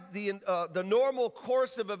defied the normal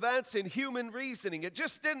course of events in human reasoning. It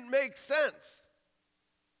just didn't make sense.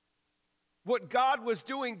 What God was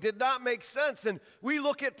doing did not make sense. And we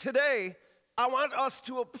look at today, I want us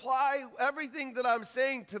to apply everything that I'm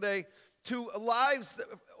saying today to lives.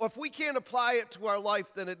 If we can't apply it to our life,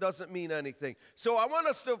 then it doesn't mean anything. So I want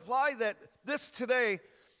us to apply this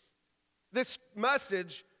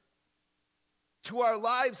message to our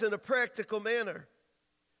lives in a practical manner.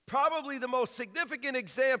 Probably the most significant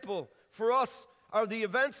example for us are the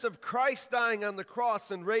events of Christ dying on the cross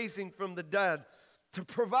and raising from the dead to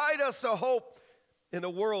provide us a hope in a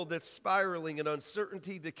world that's spiraling in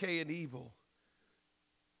uncertainty, decay, and evil.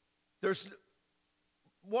 There's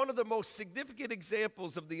one of the most significant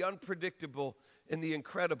examples of the unpredictable and the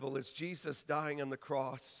incredible is Jesus dying on the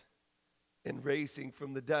cross and raising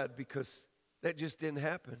from the dead, because that just didn't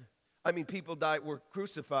happen. I mean, people were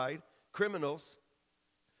crucified, criminals,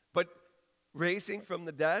 but raising from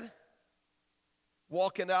the dead,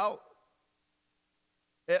 walking out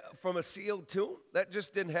from a sealed tomb, that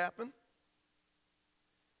just didn't happen.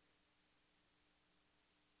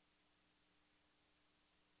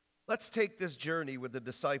 Let's take this journey with the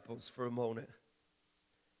disciples for a moment.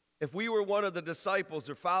 If we were one of the disciples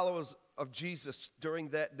or followers of Jesus during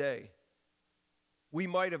that day, we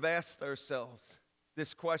might have asked ourselves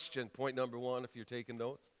this question, point number one, if you're taking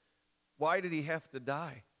notes. Why did he have to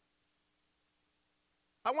die?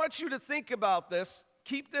 I want you to think about this.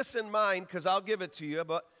 Keep this in mind, because I'll give it to you,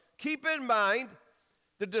 but Keep in mind,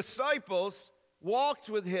 the disciples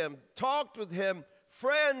walked with him, talked with him,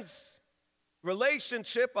 friends,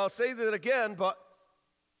 relationship. I'll say that again, but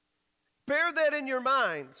bear that in your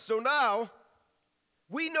mind. So now,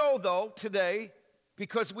 we know though today,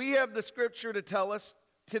 because we have the scripture to tell us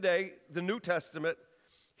today, the New Testament,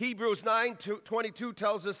 Hebrews 9:22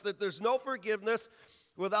 tells us that there's no forgiveness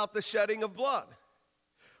without the shedding of blood.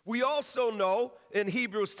 We also know in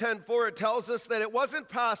Hebrews 10:4 it tells us that it wasn't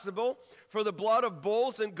possible for the blood of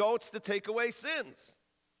bulls and goats to take away sins.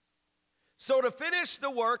 So to finish the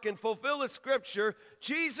work and fulfill the scripture,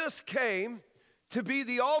 Jesus came to be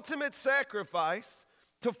the ultimate sacrifice,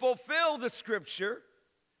 to fulfill the scripture,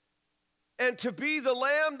 and to be the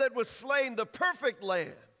lamb that was slain, the perfect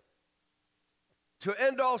lamb, to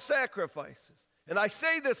end all sacrifices. And I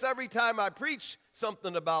say this every time I preach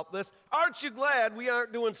something about this. Aren't you glad we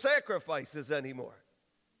aren't doing sacrifices anymore?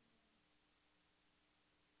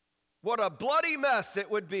 What a bloody mess it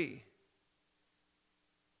would be.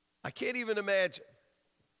 I can't even imagine.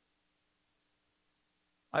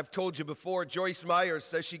 I've told you before, Joyce Myers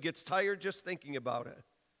says she gets tired just thinking about it.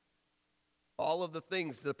 All of the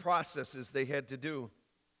things, the processes they had to do.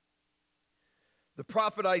 The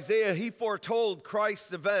prophet Isaiah, he foretold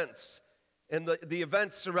Christ's events and the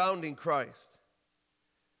events surrounding Christ.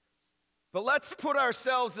 But let's put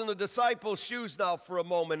ourselves in the disciples' shoes now for a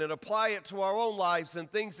moment and apply it to our own lives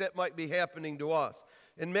and things that might be happening to us.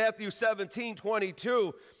 In Matthew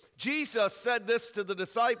 17:22, Jesus said this to the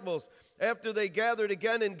disciples. After they gathered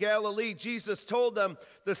again in Galilee, Jesus told them,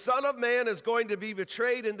 "The Son of Man is going to be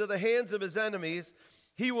betrayed into the hands of his enemies.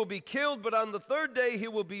 He will be killed, but on the third day he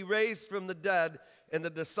will be raised from the dead." And the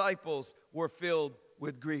disciples were filled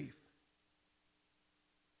with grief.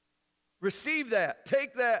 Receive that.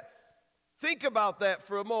 Take that. Think about that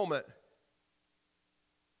for a moment.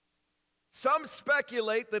 Some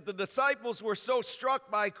speculate that the disciples were so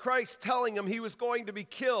struck by Christ telling them he was going to be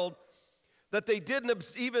killed that they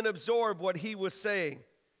didn't even absorb what he was saying.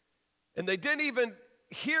 And they didn't even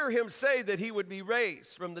hear him say that he would be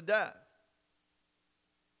raised from the dead.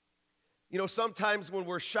 You know, sometimes when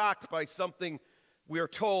we're shocked by something we are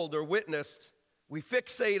told or witnessed, we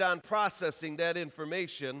fixate on processing that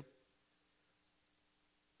information,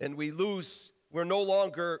 and we're no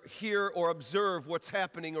longer hear or observe what's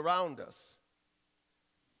happening around us.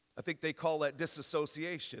 I think they call that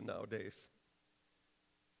disassociation nowadays.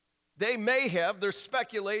 They may have, there's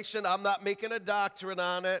speculation, I'm not making a doctrine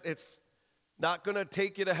on it, it's not going to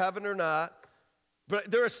take you to heaven or not, but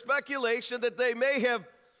there is speculation that they may have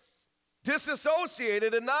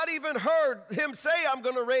disassociated and not even heard him say, "I'm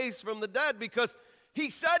going to raise from the dead," because he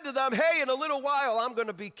said to them, "Hey, in a little while I'm going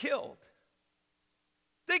to be killed."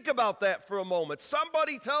 Think about that for a moment.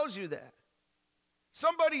 Somebody tells you that.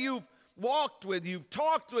 Somebody you've walked with, you've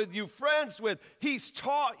talked with, you've friends with, he's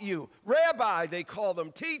taught you. Rabbi, they call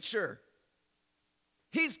them, teacher.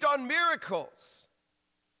 He's done miracles.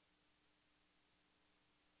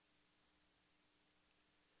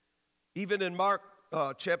 Even in Mark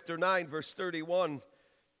chapter 9, verse 31,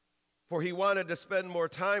 for he wanted to spend more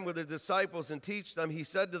time with the disciples and teach them, he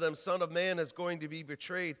said to them, "Son of Man is going to be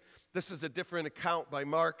betrayed." This is a different account by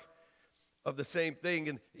Mark of the same thing.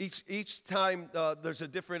 And each time there's a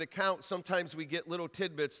different account, sometimes we get little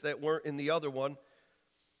tidbits that weren't in the other one.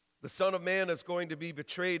 "The Son of Man is going to be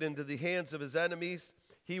betrayed into the hands of his enemies.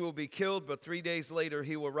 He will be killed, but 3 days later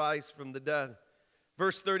he will rise from the dead."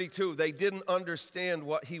 Verse 32, they didn't understand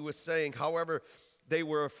what he was saying. However, they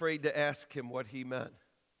were afraid to ask him what he meant.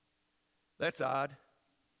 That's odd,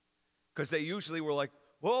 because they usually were like,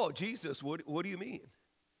 "Whoa, Jesus, what do you mean?"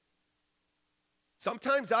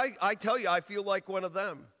 Sometimes I tell you, I feel like one of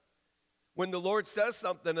them. When the Lord says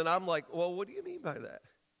something and I'm like, "Well, what do you mean by that?"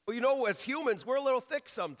 Well, you know, as humans, we're a little thick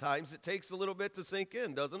sometimes. It takes a little bit to sink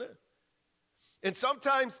in, doesn't it? And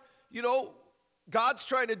sometimes, you know, God's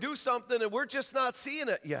trying to do something and we're just not seeing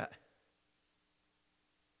it yet.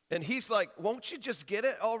 And he's like, "Won't you just get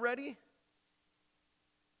it already?"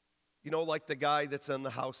 You know, like the guy that's on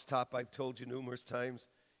the housetop, I've told you numerous times.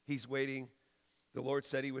 He's waiting. The Lord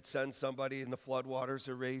said he would send somebody and the floodwaters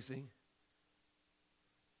are raising.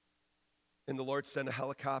 And the Lord sent a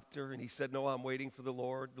helicopter and he said, "No, I'm waiting for the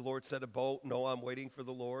Lord." The Lord said a boat. "No, I'm waiting for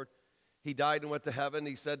the Lord." He died and went to heaven.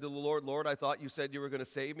 He said to the Lord, "Lord, I thought you said you were going to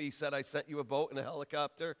save me." He said, "I sent you a boat and a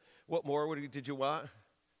helicopter. What more did you want?"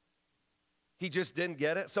 He just didn't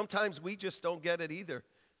get it. Sometimes we just don't get it either.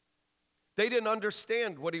 They didn't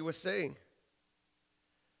understand what he was saying.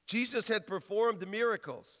 Jesus had performed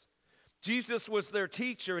miracles. Jesus was their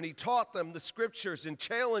teacher and he taught them the scriptures and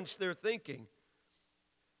challenged their thinking.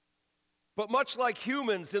 But much like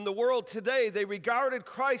humans in the world today, they regarded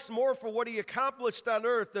Christ more for what he accomplished on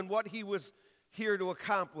earth than what he was here to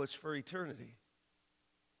accomplish for eternity.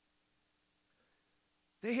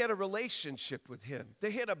 They had a relationship with him. They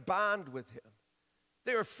had a bond with him.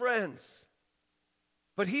 They were friends.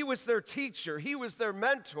 But he was their teacher. He was their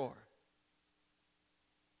mentor.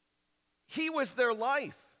 He was their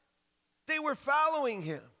life. They were following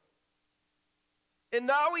him. And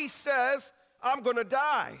now he says, I'm going to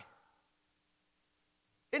die.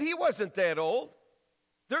 And he wasn't that old.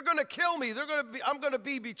 They're going to kill me. I'm going to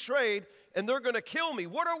be betrayed, and they're going to kill me.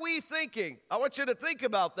 What are we thinking? I want you to think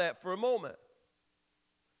about that for a moment.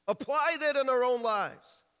 Apply that in our own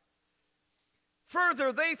lives.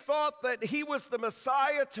 Further, they thought that he was the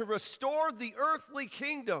Messiah to restore the earthly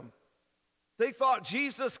kingdom. They thought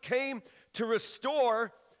Jesus came to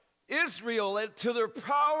restore Israel to their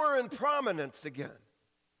power and prominence again.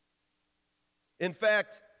 In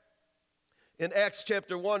fact, in Acts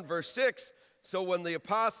chapter 1, verse 6, so when the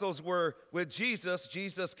apostles were with Jesus,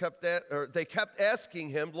 they kept asking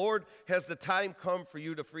him, Lord, has the time come for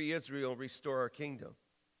you to free Israel and restore our kingdom?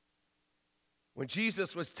 When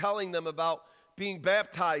Jesus was telling them about being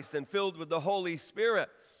baptized and filled with the Holy Spirit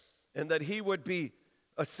and that he would be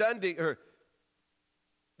ascending,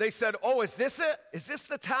 they said, oh, is this it? Is this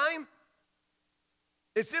the time?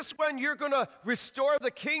 Is this when you're going to restore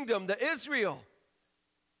the kingdom to Israel?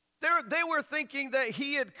 They were thinking that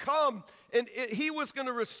he had come and he was going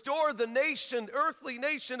to restore the nation, earthly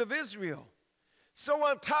nation of Israel. So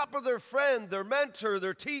on top of their friend, their mentor,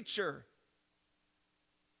 their teacher,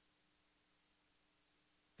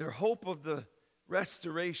 their hope of the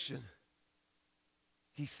restoration,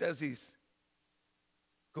 he says he's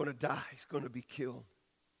going to die. He's going to be killed.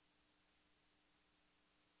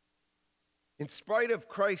 In spite of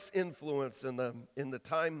Christ's influence in them, in the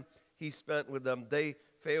time he spent with them, they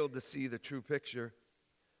failed to see the true picture,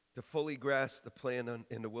 to fully grasp the plan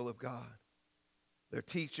and the will of God. Their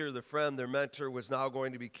teacher, their friend, their mentor was now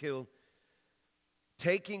going to be killed,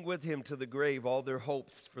 taking with him to the grave all their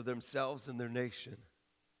hopes for themselves and their nation.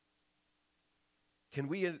 Can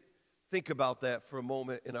we think about that for a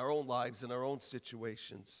moment in our own lives, in our own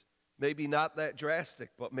situations? Maybe not that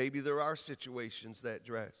drastic, but maybe there are situations that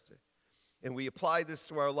drastic. And we apply this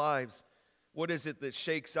to our lives. What is it that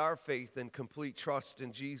shakes our faith and complete trust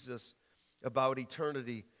in Jesus about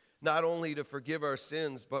eternity? Not only to forgive our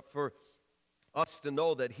sins, but for us to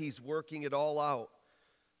know that he's working it all out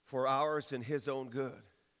for ours and his own good.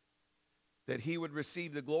 That he would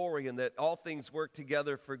receive the glory and that all things work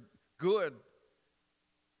together for good.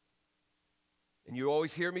 And you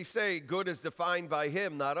always hear me say, good is defined by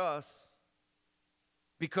him, not us.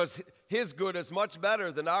 Because his good is much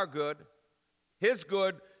better than our good. His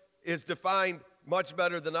good is defined much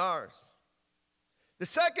better than ours. The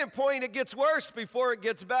second point, it gets worse before it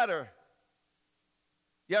gets better.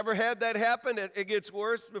 You ever had that happen? It gets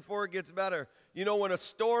worse before it gets better. You know, when a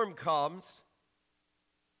storm comes,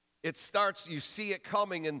 it starts, you see it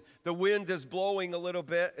coming, and the wind is blowing a little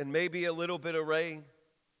bit, and maybe a little bit of rain.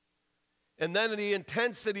 And then the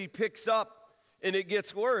intensity picks up, and it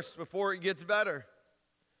gets worse before it gets better.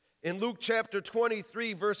 In Luke chapter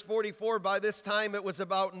 23, verse 44, by this time it was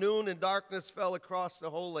about noon, and darkness fell across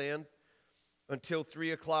the whole land until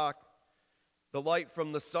 3 o'clock. The light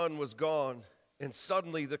from the sun was gone, and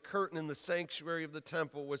suddenly the curtain in the sanctuary of the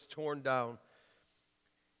temple was torn down.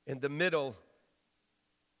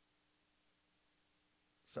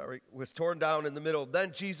 Was torn down in the middle.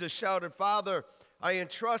 Then Jesus shouted, Father, I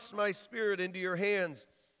entrust my spirit into your hands.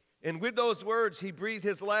 And with those words, he breathed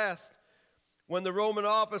his last. When the Roman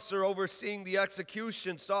officer overseeing the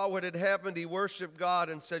execution saw what had happened, he worshiped God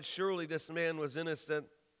and said, surely this man was innocent.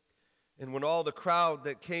 And when all the crowd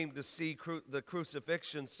that came to see the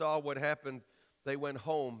crucifixion saw what happened, they went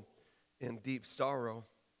home in deep sorrow.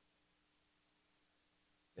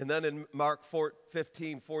 And then in Mark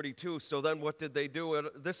 15:42, so then what did they do?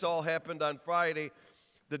 This all happened on Friday,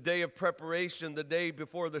 the day of preparation, the day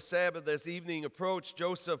before the Sabbath. As evening approached,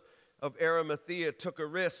 Joseph of Arimathea took a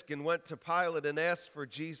risk and went to Pilate and asked for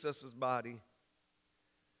Jesus' body.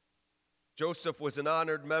 Joseph was an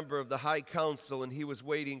honored member of the high council, and he was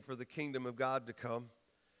waiting for the kingdom of God to come.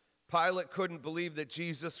 Pilate couldn't believe that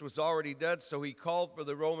Jesus was already dead, so he called for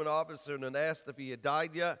the Roman officer and asked if he had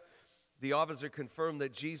died yet. The officer confirmed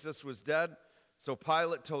that Jesus was dead, so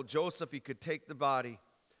Pilate told Joseph he could take the body.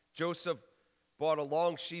 Joseph bought a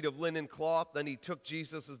long sheet of linen cloth. Then he took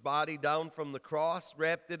Jesus' body down from the cross,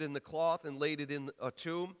 wrapped it in the cloth, and laid it in a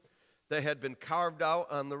tomb that had been carved out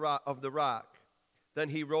on the rock. Then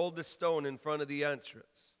he rolled the stone in front of the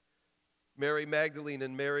entrance. Mary Magdalene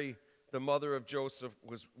and Mary the mother of Joseph,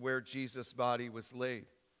 was where Jesus' body was laid.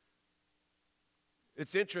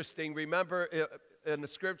 It's interesting. Remember, in the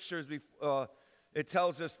scriptures, it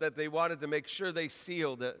tells us that they wanted to make sure they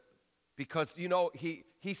sealed it because,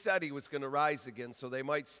 he said he was going to rise again, so they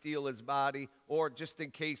might steal his body, or just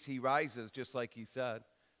in case he rises, just like he said,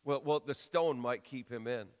 well, the stone might keep him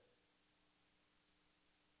in.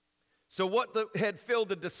 So what had filled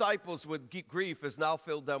the disciples with grief has now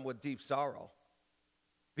filled them with deep sorrow.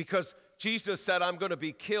 Because Jesus said, I'm going to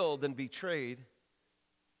be killed and betrayed,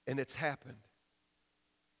 and it's happened.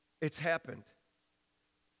 It's happened.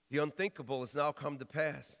 The unthinkable has now come to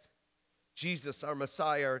pass. Jesus, our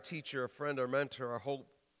Messiah, our teacher, our friend, our mentor, our hope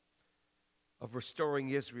of restoring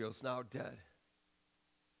Israel, is now dead.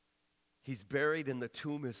 He's buried and the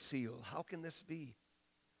tomb is sealed. How can this be?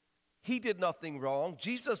 He did nothing wrong.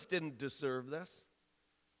 Jesus didn't deserve this.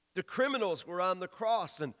 The criminals were on the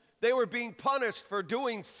cross and they were being punished for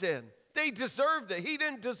doing sin. They deserved it. He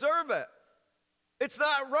didn't deserve it. It's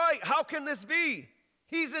not right. How can this be?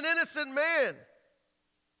 He's an innocent man.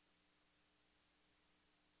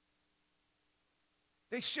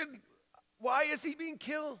 Why is he being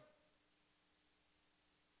killed?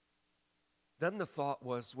 Then the thought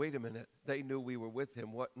was, wait a minute, they knew we were with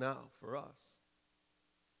him. What now for us?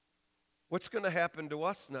 What's going to happen to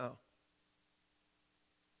us now?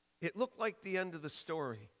 It looked like the end of the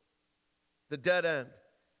story, the dead end,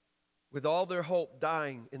 with all their hope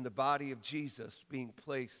dying in the body of Jesus being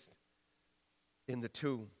placed in the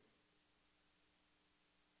tomb.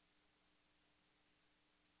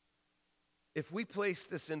 If we place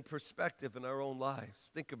this in perspective in our own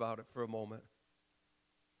lives, think about it for a moment.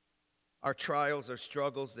 Our trials, our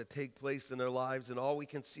struggles that take place in our lives, and all we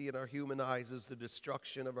can see in our human eyes is the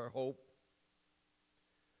destruction of our hope.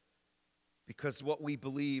 Because what we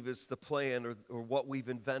believe is the plan, or what we've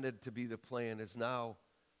invented to be the plan, has now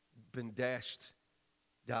been dashed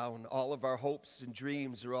down. All of our hopes and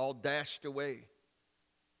dreams are all dashed away.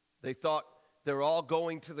 They thought they're all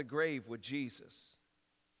going to the grave with Jesus,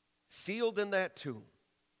 sealed in that tomb.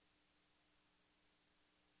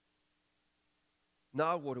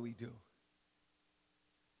 Now what do we do?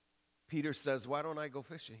 Peter says, why don't I go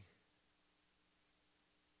fishing?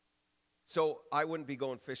 So I wouldn't be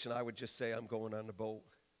going fishing. I would just say I'm going on the boat.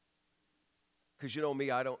 Because you know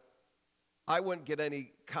me, I wouldn't get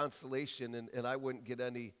any consolation and I wouldn't get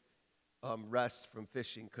any rest from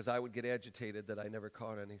fishing because I would get agitated that I never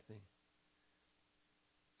caught anything.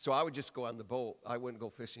 So I would just go on the boat. I wouldn't go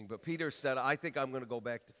fishing. But Peter said, I think I'm going to go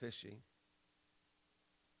back to fishing.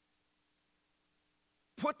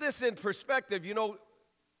 Put this in perspective.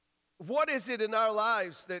 What is it in our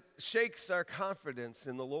lives that shakes our confidence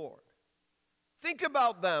in the Lord? Think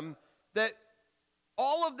about them, that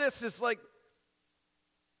all of this is like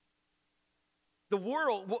the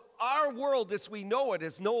world, our world as we know it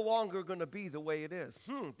is no longer going to be the way it is.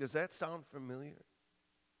 Does that sound familiar?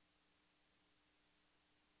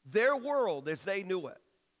 Their world as they knew it,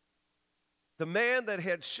 the man that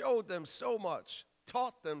had showed them so much,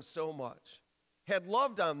 taught them so much, had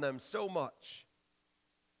loved on them so much,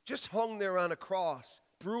 just hung there on a cross,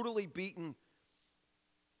 brutally beaten,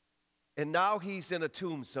 and now he's in a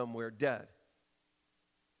tomb somewhere, dead.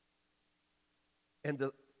 And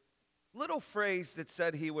the little phrase that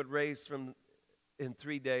said he would raise from in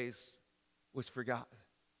 3 days was forgotten.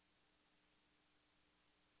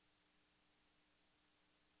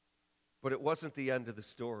 But it wasn't the end of the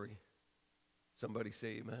story. Somebody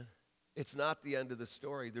say amen. It's not the end of the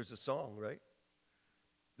story. There's a song, right?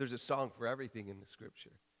 There's a song for everything in the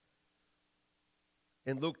scripture.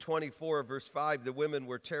 In Luke 24, verse 5, the women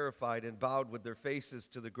were terrified and bowed with their faces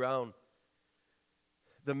to the ground.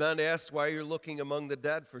 The men asked, why are you looking among the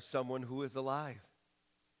dead for someone who is alive?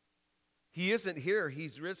 He isn't here.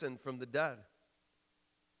 He's risen from the dead.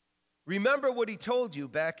 Remember what he told you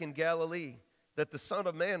back in Galilee, that the Son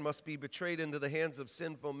of Man must be betrayed into the hands of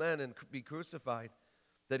sinful men and be crucified,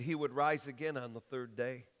 that he would rise again on the third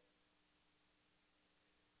day.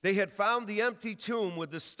 They had found the empty tomb with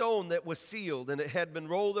the stone that was sealed, and it had been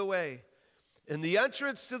rolled away. And the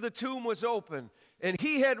entrance to the tomb was open, and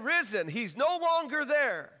he had risen. He's no longer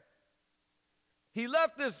there. He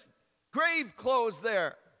left his grave clothes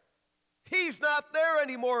there. He's not there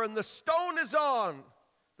anymore, and the stone is on.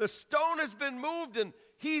 The stone has been moved, and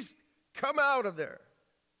he's come out of there.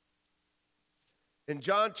 In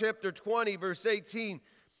John chapter 20, verse 18,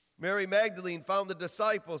 Mary Magdalene found the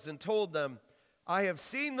disciples and told them, I have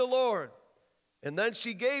seen the Lord. And then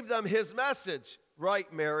she gave them his message.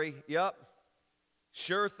 Right, Mary. Yep.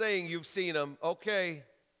 Sure thing, you've seen him. Okay.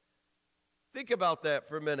 Think about that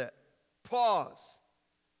for a minute. Pause.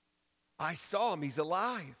 I saw him. He's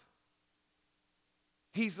alive.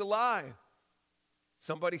 He's alive.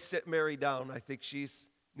 Somebody sit Mary down. I think she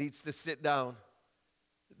needs to sit down.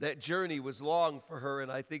 That journey was long for her,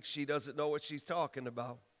 and I think she doesn't know what she's talking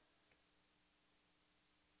about.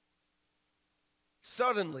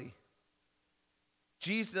 Suddenly,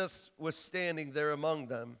 Jesus was standing there among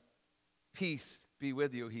them. Peace be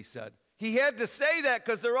with you, he said. He had to say that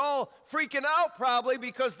because they're all freaking out probably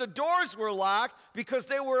because the doors were locked, because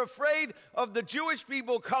they were afraid of the Jewish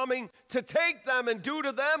people coming to take them and do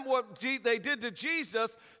to them what they did to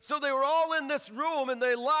Jesus. So they were all in this room and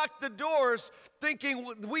they locked the doors thinking,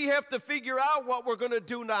 we have to figure out what we're going to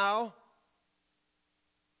do now.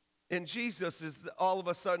 And Jesus is all of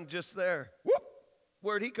a sudden just there. Whoop!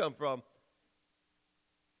 Where'd he come from?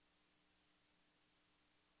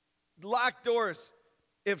 Locked doors.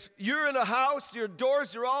 If you're in a house, your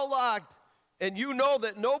doors are all locked, and you know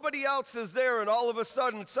that nobody else is there, and all of a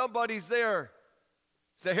sudden somebody's there.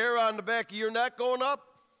 Is the hair on the back of your neck going up?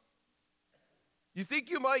 You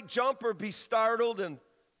think you might jump or be startled, and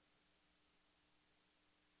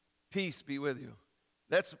peace be with you.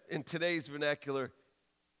 That's in today's vernacular.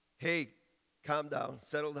 Hey, calm down,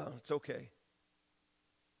 settle down, it's okay.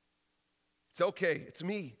 It's okay, it's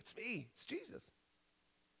me, it's Jesus.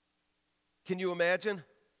 Can you imagine?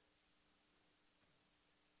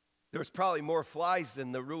 There was probably more flies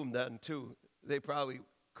in the room then, too. They probably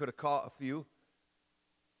could have caught a few.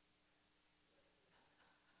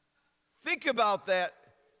 Think about that.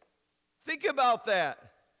 Think about that.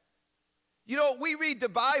 You know, we read the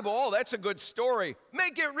Bible. Oh, that's a good story.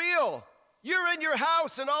 Make it real. You're in your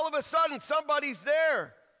house, and all of a sudden, somebody's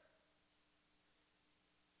there.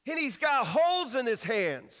 And he's got holes in his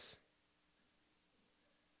hands.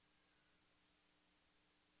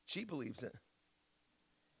 She believes it.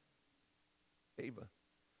 Ava.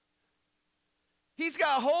 He's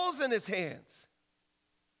got holes in his hands.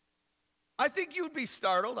 I think you'd be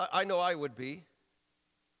startled. I know I would be.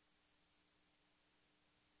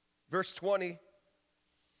 Verse 20,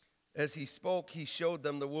 as he spoke, he showed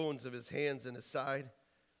them the wounds of his hands and his side,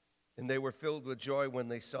 and they were filled with joy when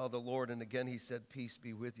they saw the Lord. And again he said, peace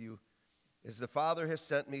be with you. As the Father has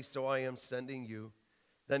sent me, so I am sending you.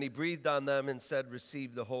 Then he breathed on them and said,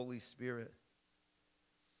 receive the Holy Spirit.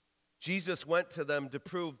 Jesus went to them to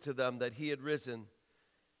prove to them that he had risen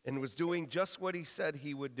and was doing just what he said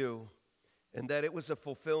he would do, and that it was a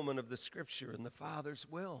fulfillment of the Scripture and the Father's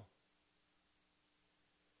will.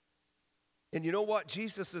 And you know what?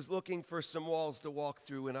 Jesus is looking for some walls to walk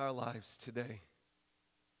through in our lives today.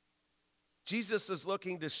 Jesus is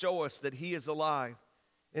looking to show us that he is alive,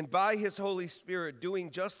 and by his Holy Spirit doing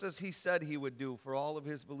just as he said he would do for all of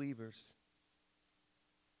his believers.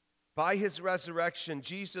 By his resurrection,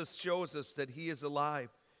 Jesus shows us that he is alive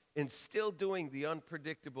and still doing the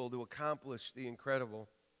unpredictable to accomplish the incredible.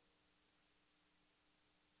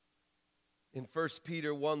 In 1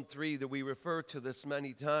 Peter 1:3, that we refer to this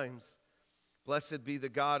many times, blessed be the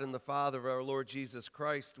God and the Father of our Lord Jesus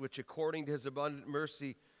Christ, which according to his abundant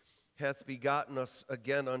mercy hath begotten us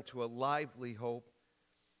again unto a lively hope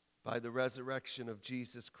by the resurrection of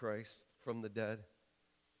Jesus Christ from the dead.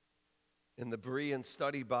 In the Berean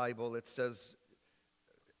Study Bible, it says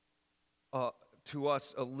to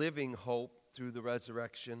us a living hope through the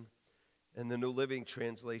resurrection. And the New Living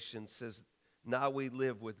Translation says, now we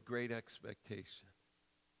live with great expectation.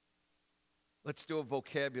 Let's do a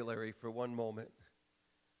vocabulary for one moment.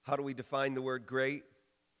 How do we define the word great?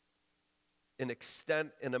 An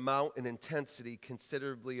extent, an amount, an intensity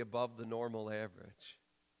considerably above the normal average.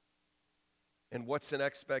 And what's an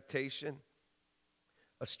expectation?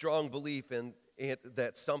 A strong belief in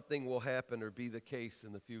that something will happen or be the case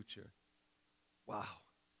in the future. Wow.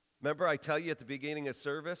 Remember I tell you at the beginning of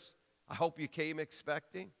service, I hope you came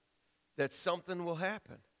expecting that something will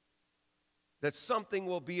happen, that something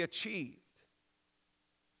will be achieved,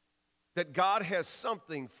 that God has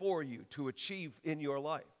something for you to achieve in your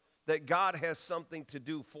life, that God has something to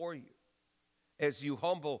do for you as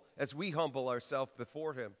we humble ourselves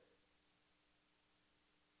before him.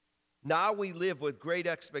 Now we live with great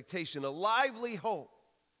expectation, a lively hope,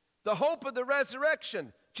 the hope of the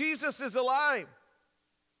resurrection. Jesus is alive.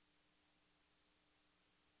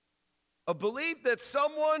 A belief that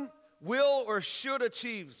someone will or should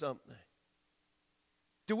achieve something.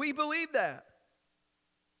 Do we believe that?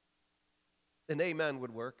 An amen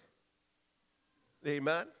would work.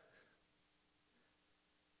 Amen.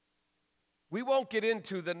 We won't get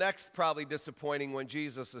into the next probably disappointing when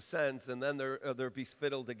Jesus ascends and then they're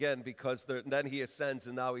befiddled again because then he ascends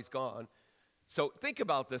and now he's gone. So think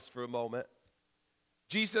about this for a moment.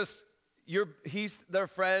 Jesus, he's their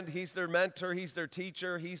friend, he's their mentor, he's their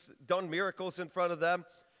teacher, he's done miracles in front of them.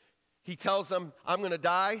 He tells them, I'm going to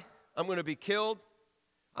die. I'm going to be killed.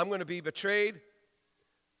 I'm going to be betrayed.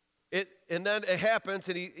 And then it happens,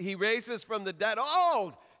 and he raises from the dead.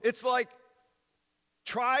 Oh, it's like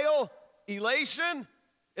trial, elation.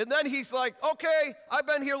 And then he's like, okay, I've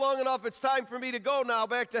been here long enough. It's time for me to go now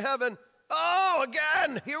back to heaven. Oh,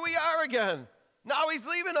 again, here we are again. Now he's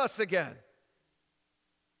leaving us again.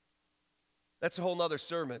 That's a whole nother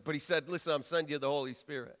sermon. But he said, listen, I'm sending you the Holy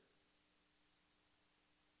Spirit.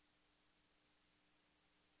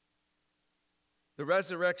 The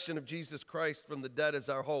resurrection of Jesus Christ from the dead is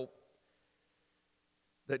our hope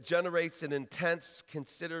that generates an intense,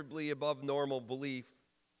 considerably above normal belief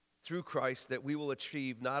through Christ that we will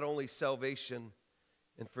achieve not only salvation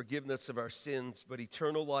and forgiveness of our sins, but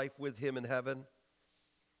eternal life with him in heaven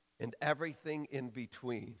and everything in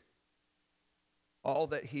between. All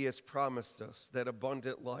that he has promised us, that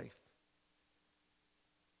abundant life.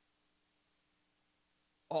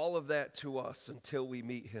 All of that to us until we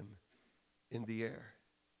meet him in the air.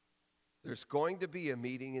 There's going to be a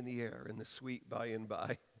meeting in the air in the sweet by and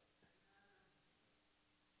by.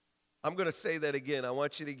 I'm going to say that again. I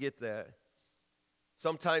want you to get that.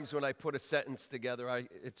 Sometimes when I put a sentence together,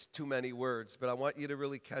 it's too many words, but I want you to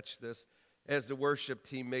really catch this as the worship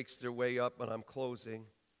team makes their way up and I'm closing.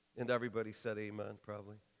 And everybody said amen,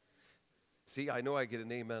 probably. See, I know I get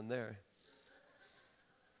an amen there.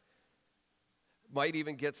 Might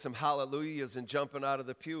even get some hallelujahs and jumping out of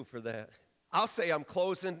the pew for that. I'll say I'm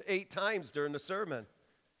closing 8 times during the sermon.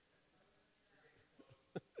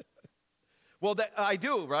 Well, that I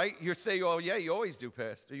do, right? You say, oh, yeah, you always do,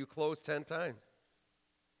 Pastor. You close 10 times.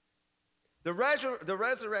 The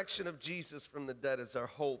resurrection of Jesus from the dead is our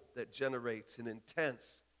hope that generates an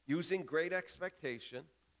intense, using great expectation.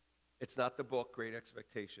 It's not the book, Great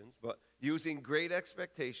Expectations, but using great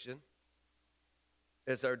expectation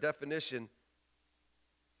as our definition.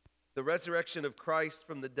 The resurrection of Christ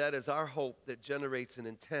from the dead is our hope that generates an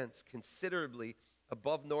intense, considerably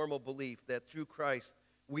above normal belief that through Christ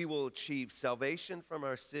we will achieve salvation from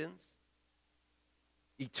our sins,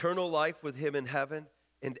 eternal life with him in heaven,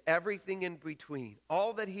 and everything in between.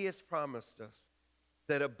 All that he has promised us,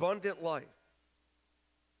 that abundant life,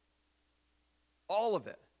 all of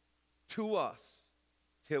it to us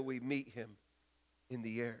till we meet him in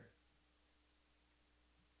the air.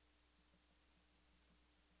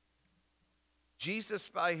 Jesus,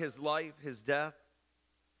 by his life, his death,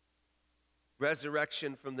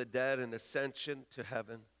 resurrection from the dead, and ascension to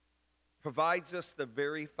heaven, provides us the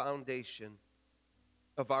very foundation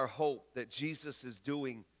of our hope that Jesus is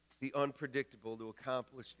doing the unpredictable to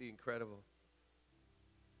accomplish the incredible.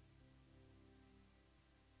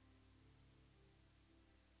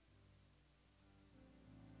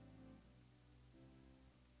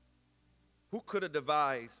 Who could have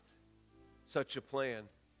devised such a plan?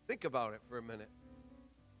 Think about it for a minute.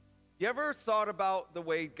 You ever thought about the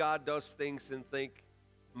way God does things and think,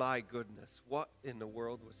 my goodness, what in the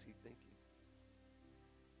world was he thinking?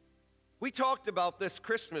 We talked about this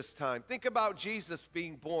Christmas time. Think about Jesus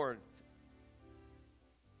being born.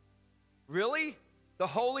 Really? The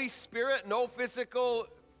Holy Spirit, no physical,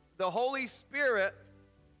 the Holy Spirit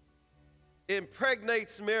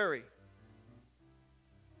impregnates Mary.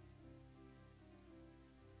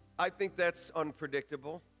 I think that's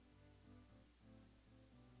unpredictable.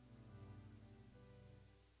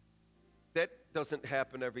 That doesn't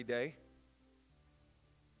happen every day.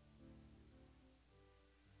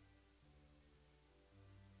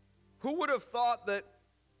 Who would have thought that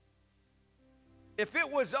if it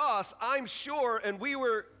was us, I'm sure, and we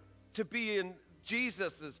were to be in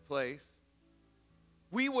Jesus' place,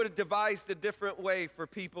 we would have devised a different way for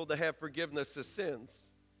people to have forgiveness of sins.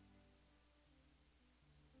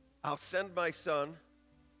 I'll send my son.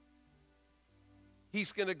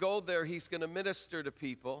 He's going to go there. He's going to minister to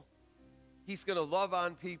people. He's going to love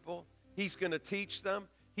on people. He's going to teach them.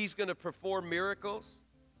 He's going to perform miracles.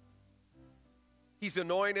 He's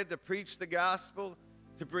anointed to preach the gospel,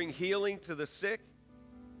 to bring healing to the sick,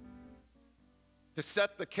 to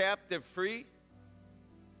set the captive free.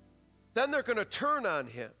 Then they're going to turn on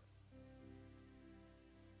him.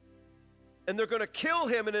 And they're going to kill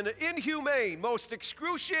him in an inhumane, most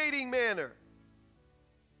excruciating manner.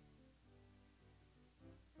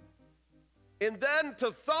 And then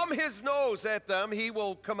to thumb his nose at them, he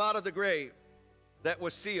will come out of the grave that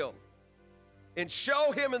was sealed and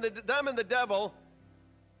show him and them and the devil,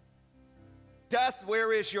 death,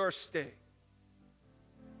 where is your sting?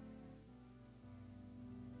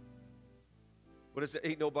 What is it?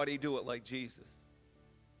 Ain't nobody do it like Jesus.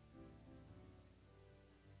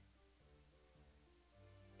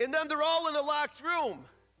 And then they're all in a locked room.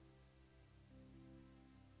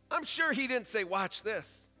 I'm sure he didn't say, watch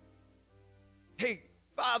this. Hey,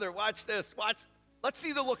 Father, watch this. Watch. Let's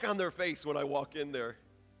see the look on their face when I walk in there.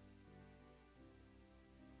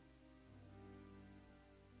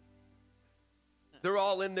 They're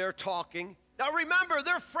all in there talking. Now remember,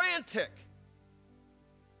 they're frantic.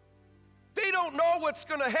 They don't know what's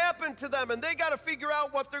going to happen to them, and they got to figure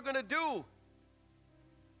out what they're going to do.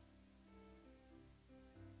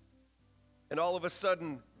 And all of a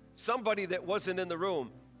sudden, somebody that wasn't in the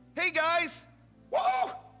room, hey guys,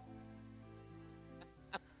 whoa!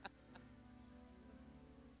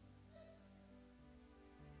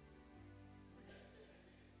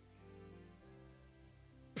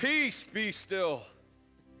 Peace, be still.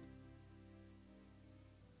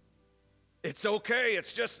 It's okay,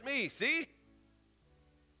 it's just me, see?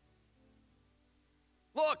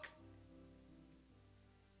 Look,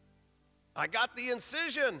 I got the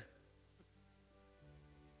incision.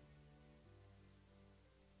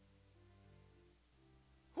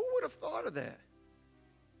 Who would have thought of that?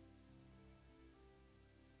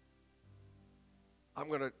 I'm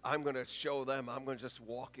gonna show them. I'm gonna just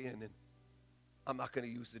walk in, and I'm not gonna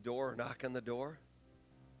use the door or knock on the door.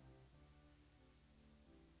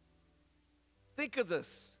 Think of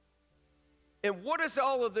this. And what does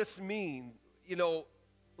all of this mean? You know,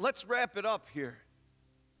 let's wrap it up here.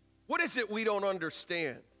 What is it we don't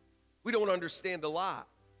understand? We don't understand a lot.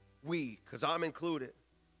 We, because I'm included.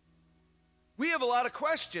 We have a lot of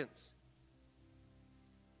questions.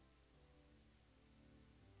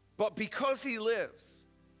 But because he lives,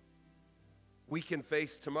 we can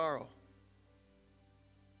face tomorrow.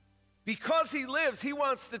 Because he lives, he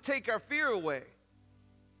wants to take our fear away.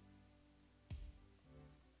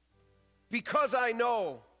 Because I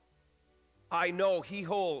know he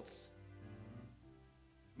holds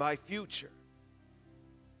my future.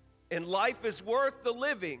 And life is worth the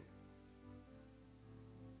living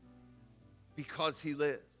because he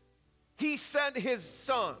lives. He sent his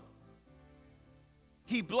son.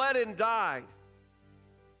 He bled and died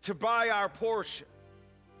to buy our portion.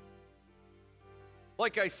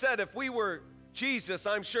 Like I said, if we were Jesus,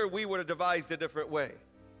 I'm sure we would have devised a different way.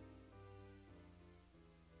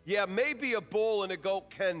 Yeah, maybe a bull and a goat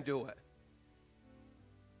can do it.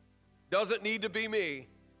 Doesn't need to be me.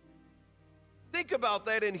 Think about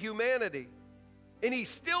that in humanity. And he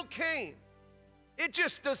still came. It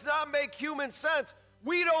just does not make human sense.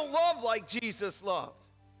 We don't love like Jesus loved.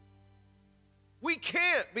 We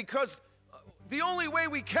can't, because the only way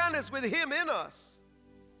we can is with him in us.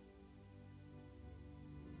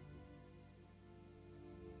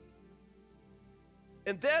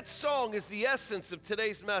 And that song is the essence of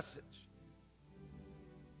today's message.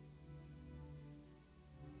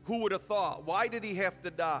 Who would have thought? Why did he have to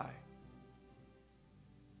die?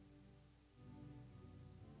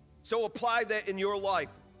 So apply that in your life.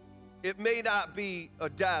 It may not be a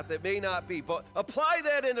death, it may not be, but apply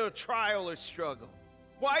that in a trial or struggle.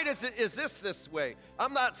 Why is this way?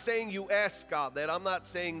 I'm not saying you ask God that. I'm not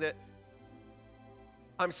saying that.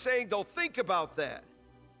 I'm saying, though, think about that.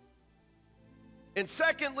 And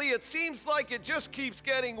secondly, it seems like it just keeps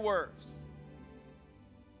getting worse.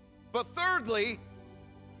 But thirdly,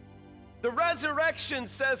 the resurrection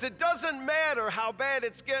says it doesn't matter how bad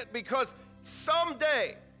it's getting, because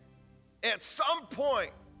someday, at some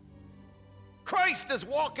point, Christ is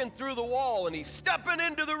walking through the wall and he's stepping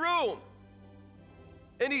into the room.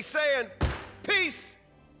 And he's saying, peace,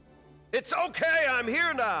 it's okay, I'm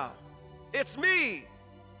here now. It's me.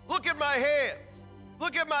 Look at my hands.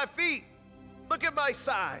 Look at my feet. Look at my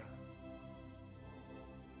side.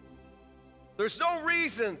 There's no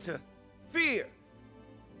reason to fear.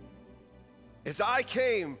 As I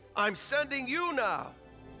came, I'm sending you now.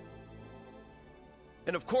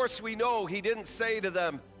 And of course we know he didn't say to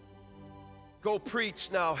them, go preach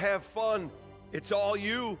now, have fun, it's all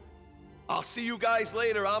you. I'll see you guys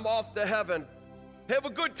later, I'm off to heaven. Have a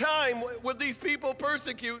good time with these people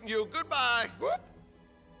persecuting you, goodbye. Whoop.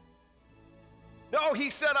 No, he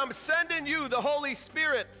said, I'm sending you the Holy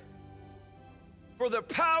Spirit for the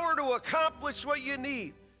power to accomplish what you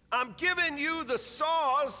need. I'm giving you the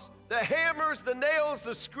saws, the hammers, the nails,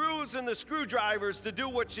 the screws, and the screwdrivers to do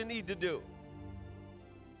what you need to do.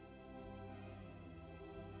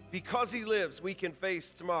 Because he lives, we can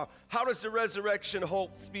face tomorrow. How does the resurrection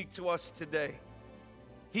hope speak to us today?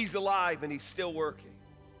 He's alive and he's still working.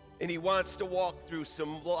 And he wants to walk through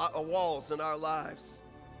some walls in our lives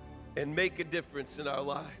and make a difference in our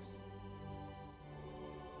lives.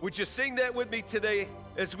 Would you sing that with me today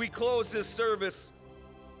as we close this service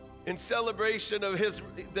in celebration of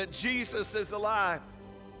that Jesus is alive?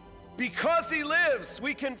 Because he lives,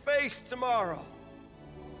 we can face tomorrow.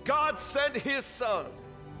 God sent his son.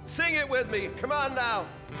 Sing it with me. Come on now.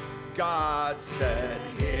 God sent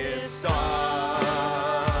his son.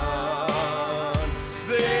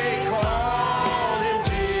 They called him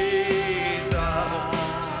Jesus.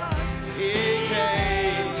 He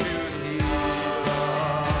came to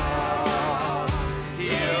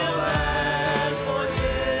heal and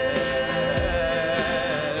forgive.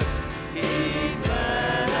 He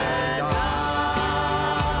bled and died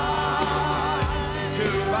to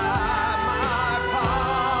buy my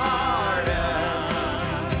pardon.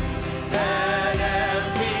 An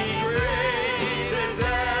empty grave is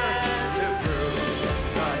there to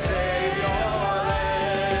prove my Savior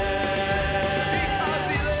lives. Because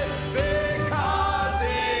he lives,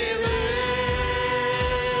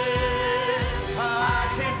 I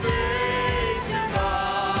can face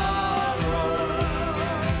tomorrow.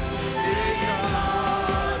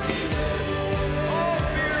 Because he lives, all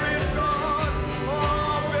fear is gone,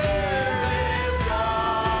 all fear is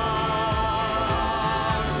gone.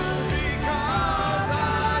 Because I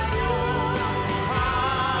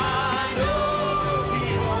know he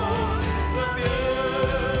holds the future.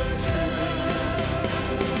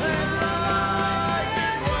 And life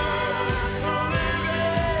is worth the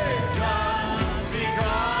living just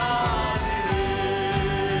because he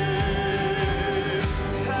lives.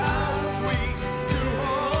 How sweet to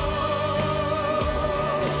hold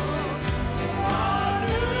a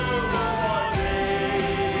newborn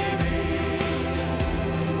baby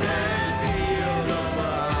and feel the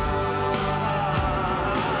pride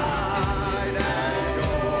and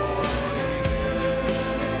joy.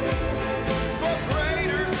 But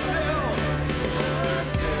greater still,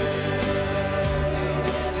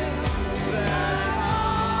 that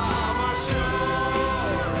I'm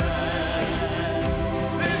assured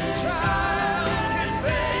this child can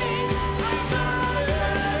face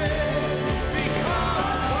eternity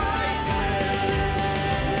because Christ lives.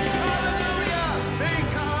 Hallelujah!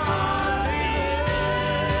 Because he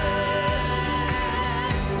lives,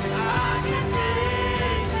 I can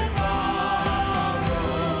face tomorrow.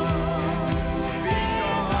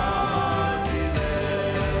 Because he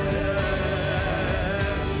lives,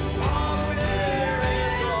 all fear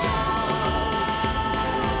is gone.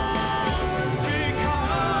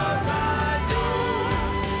 Because I know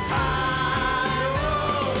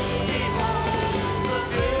he holds the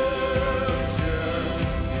future.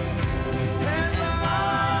 And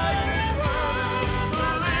life is worth the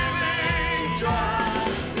living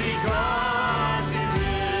just because he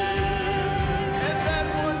lives.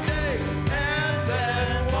 And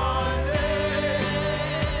then one day,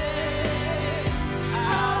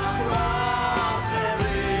 I'll cross the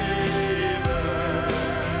river.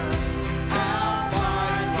 I'll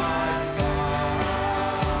find life's final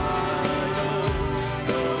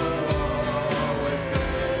door with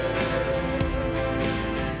him.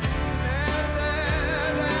 And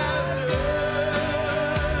then as earth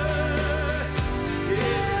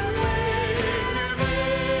gives way to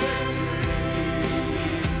victory,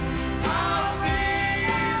 I'll see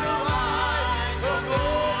the light of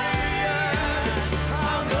glory and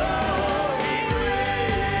I'll know he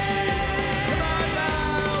reigns. Come on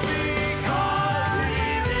now, because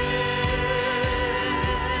he lives,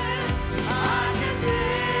 I can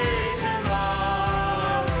face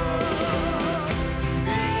tomorrow.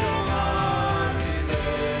 Because he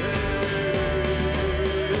lives,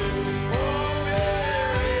 all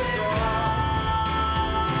fear is gone.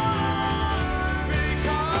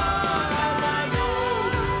 Because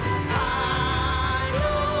I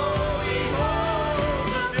know he holds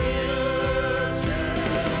the future.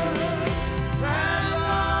 And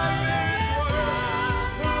life is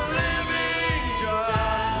worth the living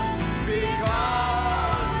just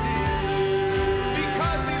because he lives.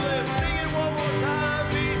 Because he lives. Sing it one more time.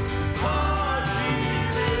 Because he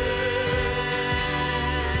lives,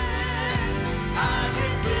 I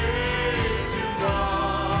can face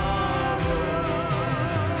tomorrow.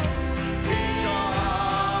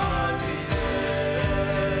 Because he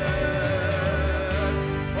lives,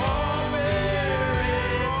 all fear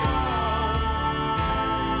is gone.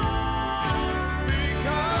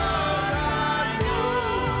 Because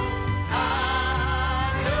I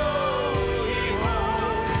know he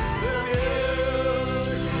holds the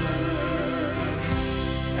future.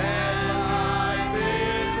 And life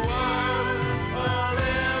is worth a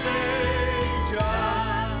living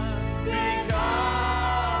just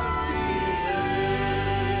because he lives.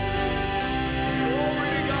 Glory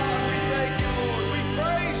to God. We thank you, Lord. We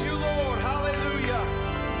praise you, Lord. Hallelujah.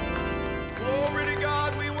 Glory to God.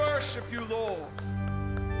 We worship you, Lord.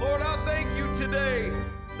 Lord, I thank you today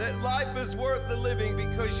that life is worth the living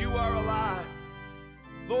because you are alive.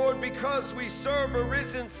 Lord, because we serve a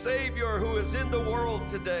risen Savior who is in the world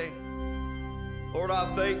today. Lord, I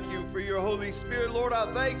thank you for your Holy Spirit. Lord, I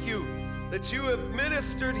thank you that you have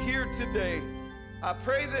ministered here today. I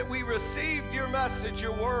pray that we received your message,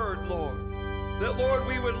 your word, Lord. That, Lord,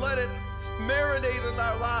 we would let it marinate in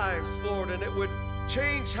our lives, Lord, and it would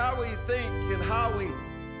change how we think and how we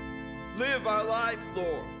live our life,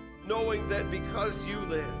 Lord, knowing that because you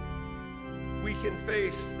live, we can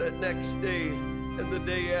face that next day and the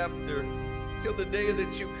day after till the day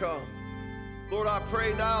that you come. Lord, I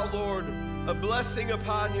pray now, Lord, a blessing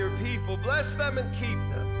upon your people. Bless them and keep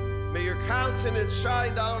them. May your countenance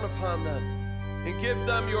shine down upon them and give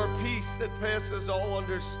them your peace that passes all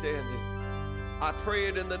understanding. I pray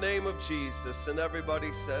it in the name of Jesus. And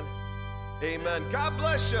everybody said, amen. God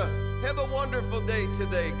bless you. Have a wonderful day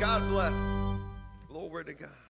today. God bless. Glory to God.